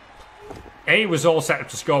 A was all set up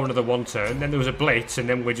to score another one turn, then there was a blitz, and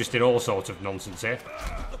then we're just in all sorts of nonsense here.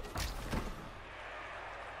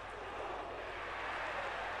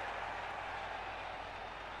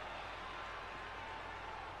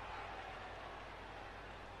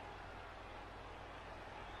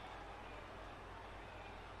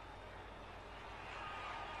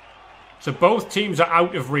 So both teams are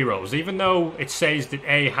out of rerolls. Even though it says that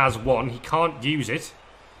A has one, he can't use it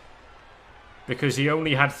because he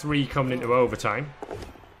only had 3 coming into overtime.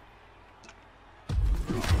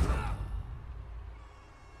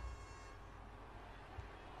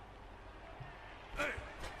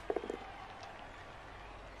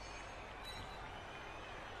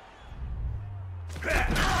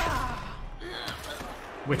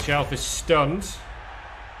 Witch Elf is stunned.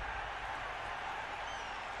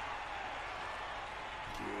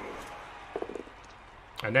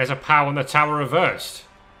 And there's a pow on the tower reversed.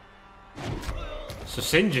 So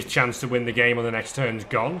Zsinj's chance to win the game on the next turn's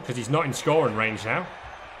gone because he's not in scoring range now.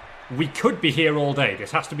 We could be here all day.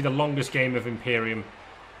 This has to be the longest game of Imperium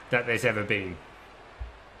that there's ever been.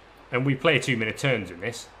 And we play 2-minute turns in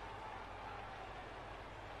this.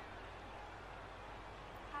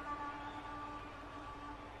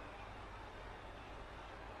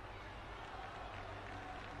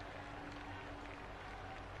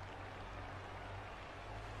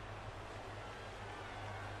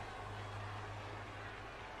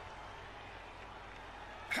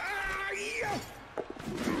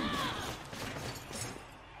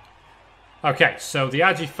 Okay, so the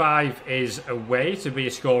RG5 is away to be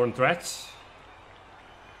a scoring threat.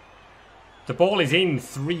 The ball is in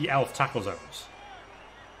 3 elf tackle zones.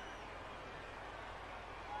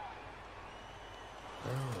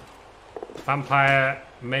 Vampire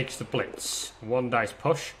makes the blitz. 1 dice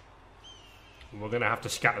push. We're going to have to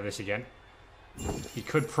scatter this again. He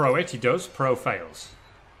could pro it. He does. Pro fails.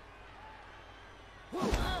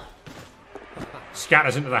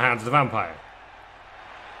 Scatters into the hands of the vampire.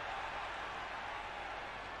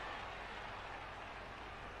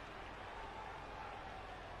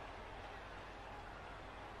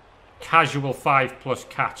 Casual 5+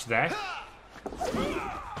 catch there.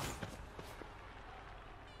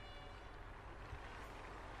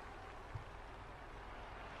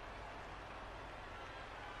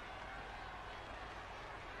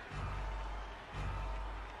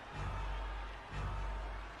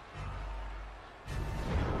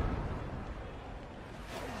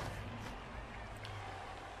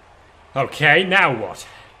 Okay, now what?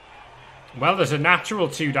 Well, there's a natural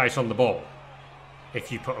 2 dice on the ball. If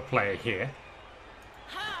you put a player here.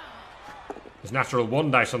 There's natural 1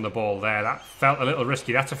 dice on the ball there. That felt a little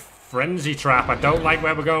risky. That's a frenzy trap. I don't like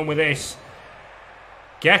where we're going with this.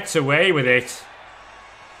 Gets away with it.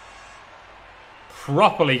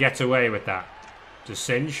 Properly gets away with that. To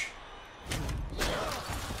Zsinj.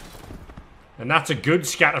 And that's a good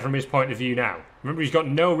scatter from his point of view now. Remember, he's got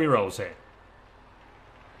no rerolls here.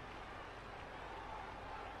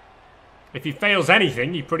 If he fails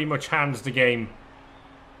anything, he pretty much hands the game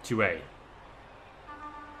to A.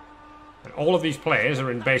 And all of these players are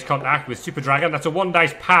in base contact with Super Dragon. That's a 1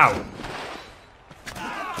 dice pow.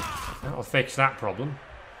 That'll fix that problem.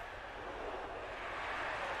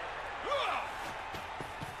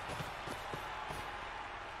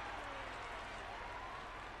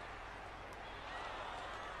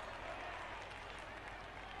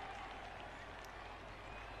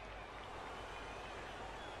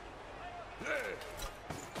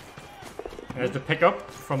 There's the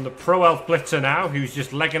pickup from the Pro Elf Blitzer now, who's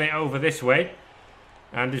just legging it over this way.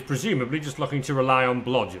 And is presumably just looking to rely on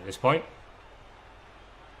Blodge at this point.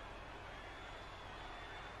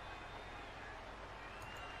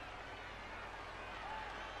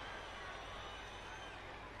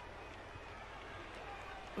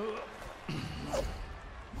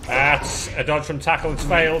 That's a dodge from tackle, it's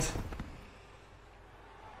failed.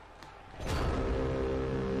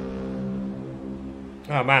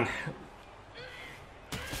 Oh man.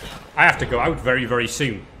 I have to go out very, very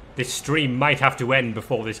soon. This stream might have to end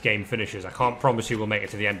before this game finishes. I can't promise you we'll make it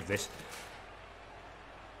to the end of this.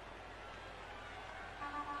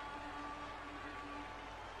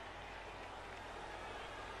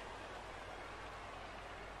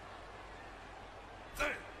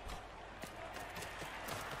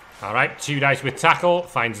 Alright, 2 dice with tackle,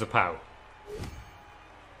 finds the POW.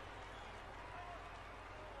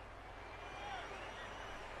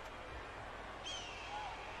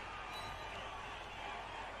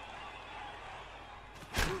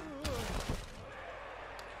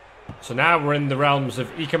 So now we're in the realms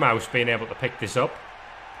of Ika Mouse being able to pick this up.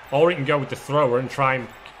 Or he can go with the thrower and try and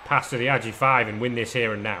pass to the Agi 5 and win this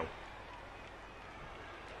here and now.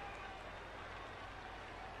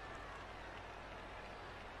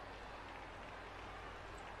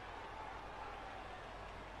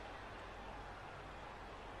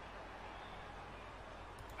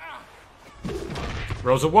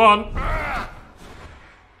 Rolls a 1.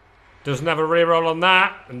 Doesn't have a reroll on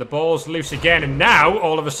that. And the ball's loose again. And now,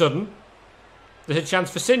 all of a sudden, there's a chance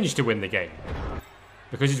for Zsinj to win the game.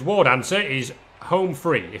 Because his ward answer is home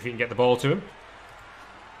free if he can get the ball to him.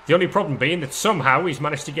 The only problem being that somehow he's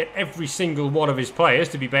managed to get every single one of his players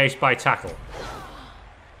to be based by tackle.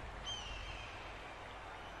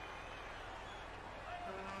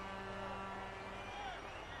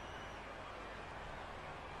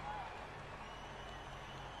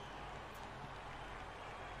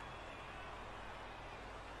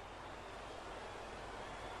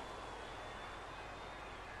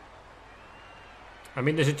 I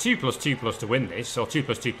mean, there's a 2+2+ to win this, or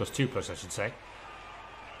 2+2+2+, I should say.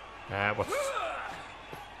 What's...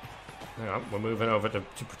 Hang on, we're moving over to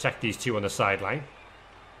protect these two on the sideline.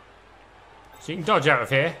 So you can dodge out of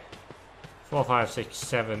here. 4, 5, 6,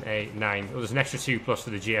 7, 8, 9. Oh, there's an extra 2+ for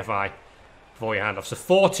the GFI before your handoff. So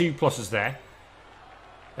 4 2+s there.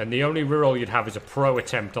 And the only reroll you'd have is a pro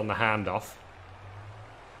attempt on the handoff.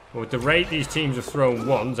 But with the rate these teams have thrown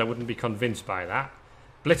ones, I wouldn't be convinced by that.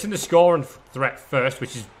 Blitzing the score and threat first,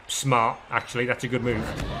 which is smart, actually. That's a good move.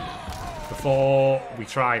 Before we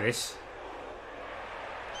try this.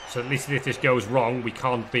 So at least if this goes wrong, we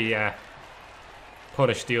can't be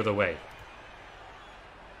punished the other way.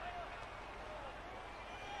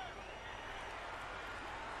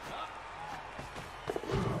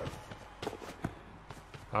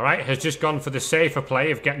 Alright, has just gone for the safer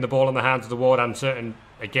play of getting the ball in the hands of the ward answer and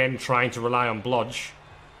again trying to rely on blodge.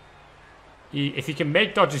 If he can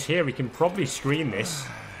make dodges here, he can probably screen this.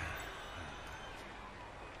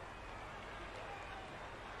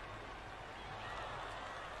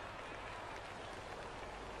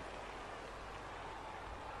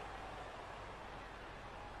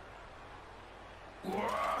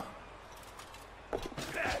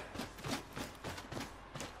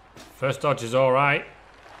 First dodge is alright.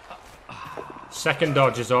 Second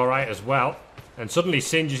dodge is alright as well. And suddenly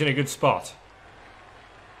Zsinj is in a good spot.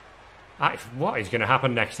 What is going to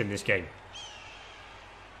happen next in this game?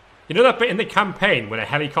 You know that bit in the campaign when a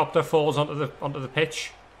helicopter falls onto the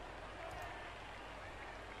pitch?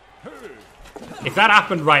 If that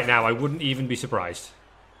happened right now, I wouldn't even be surprised.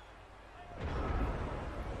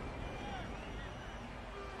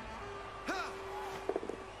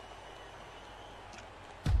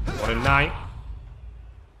 1 and 9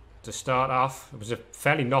 to start off. It was a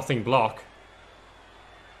fairly nothing block.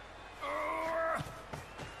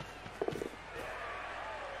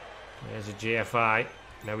 There's a GFI.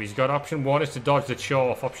 Now he's got option 1 is to dodge the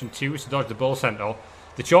Chorf. Option 2 is to dodge the Bull Centaur.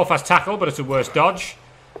 The Chorf has tackle, but it's a worse dodge.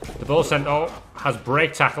 The Bull Centaur has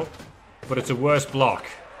break tackle, but it's a worse block.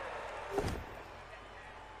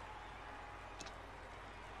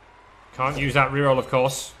 Can't use that reroll, of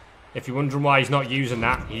course. If you're wondering why he's not using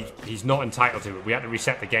that, he's not entitled to it. We had to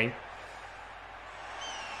reset the game.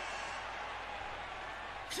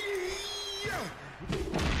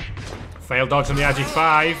 Failed dodge on the Agi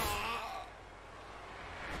 5.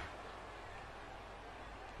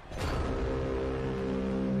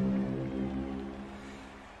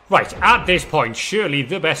 Right, at this point, surely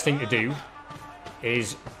the best thing to do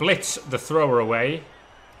is blitz the thrower away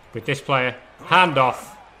with this player, hand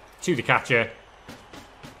off to the catcher,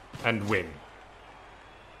 and win.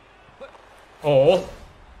 Or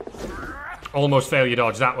almost fail your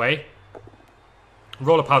dodge that way.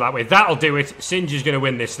 Roll a power that way. That'll do it. Zsinj is going to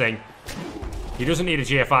win this thing. He doesn't need a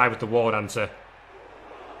GFI with the ward answer.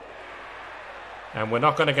 And we're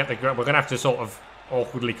not going to get the... We're going to have to sort of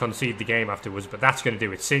awkwardly concede the game afterwards, but that's going to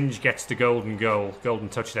do it. Zsinj gets the golden goal, golden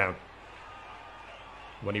touchdown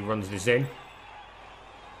when he runs this in,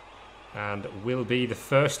 and will be the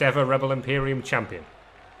first ever REBBL Imperium champion.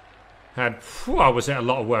 And was it a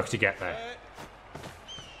lot of work to get there.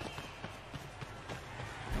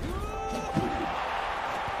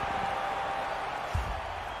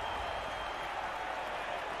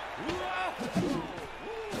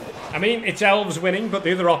 I mean, it's elves winning, but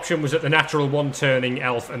the other option was that the natural 1 turning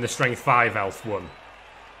elf and the strength 5 elf won.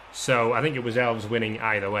 So I think it was elves winning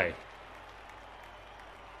either way.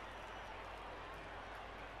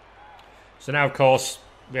 So now, of course,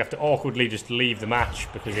 we have to awkwardly just leave the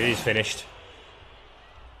match because it is finished.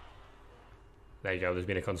 There you go, there's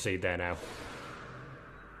been a concede there now.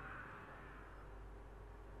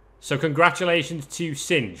 So congratulations to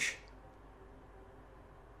Zsinj,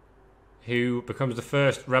 who becomes the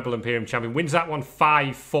first REBBL Imperium champion. Wins that one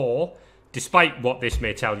 5-4. Despite what this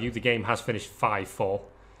may tell you, the game has finished 5-4.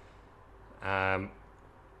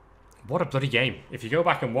 What a bloody game. If you go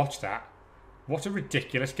back and watch that, what a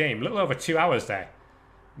ridiculous game. A little over 2 hours there.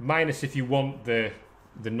 Minus if you want the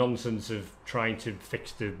nonsense of trying to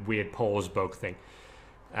fix the weird pause bug thing.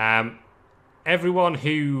 Everyone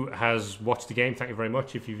who has watched the game, thank you very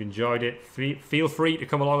much. If you've enjoyed it, feel free to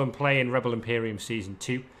come along and play in REBBL Imperium Season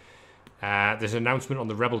 2. There's an announcement on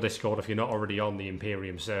the REBBL Discord if you're not already on the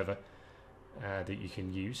Imperium server that you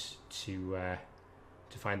can use to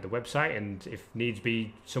find the website, and if needs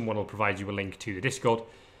be, someone will provide you a link to the Discord.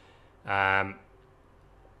 I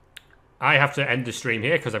have to end the stream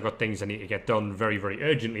here because I've got things I need to get done very, very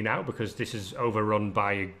urgently now because this is overrun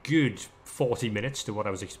by a good 40 minutes to what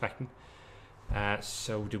I was expecting.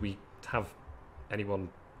 So do we have anyone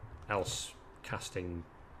else casting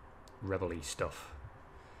REBBL-y stuff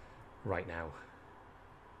right now?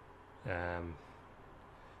 There's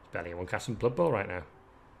barely anyone casting Blood Bowl right now.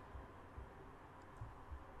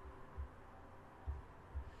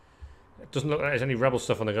 It doesn't look like there's any REBBL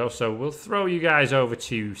stuff on the go, so we'll throw you guys over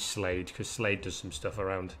to Slade, because Slade does some stuff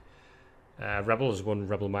around. REBBL has won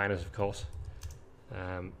REBBL Miners, of course.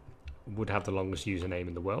 Would have the longest username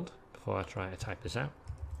in the world, before I try to type this out.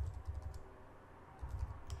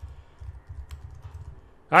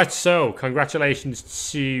 Alright, so,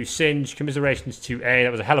 congratulations to Zsinj, commiserations to A.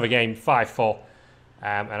 That was a hell of a game, 5-4.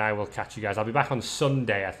 And I will catch you guys. I'll be back on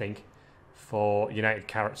Sunday, I think, for United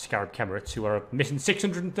Scarab Chemerates, who are missing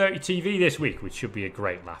 630 TV this week, which should be a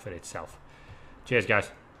great laugh in itself. Cheers,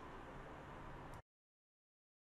 guys.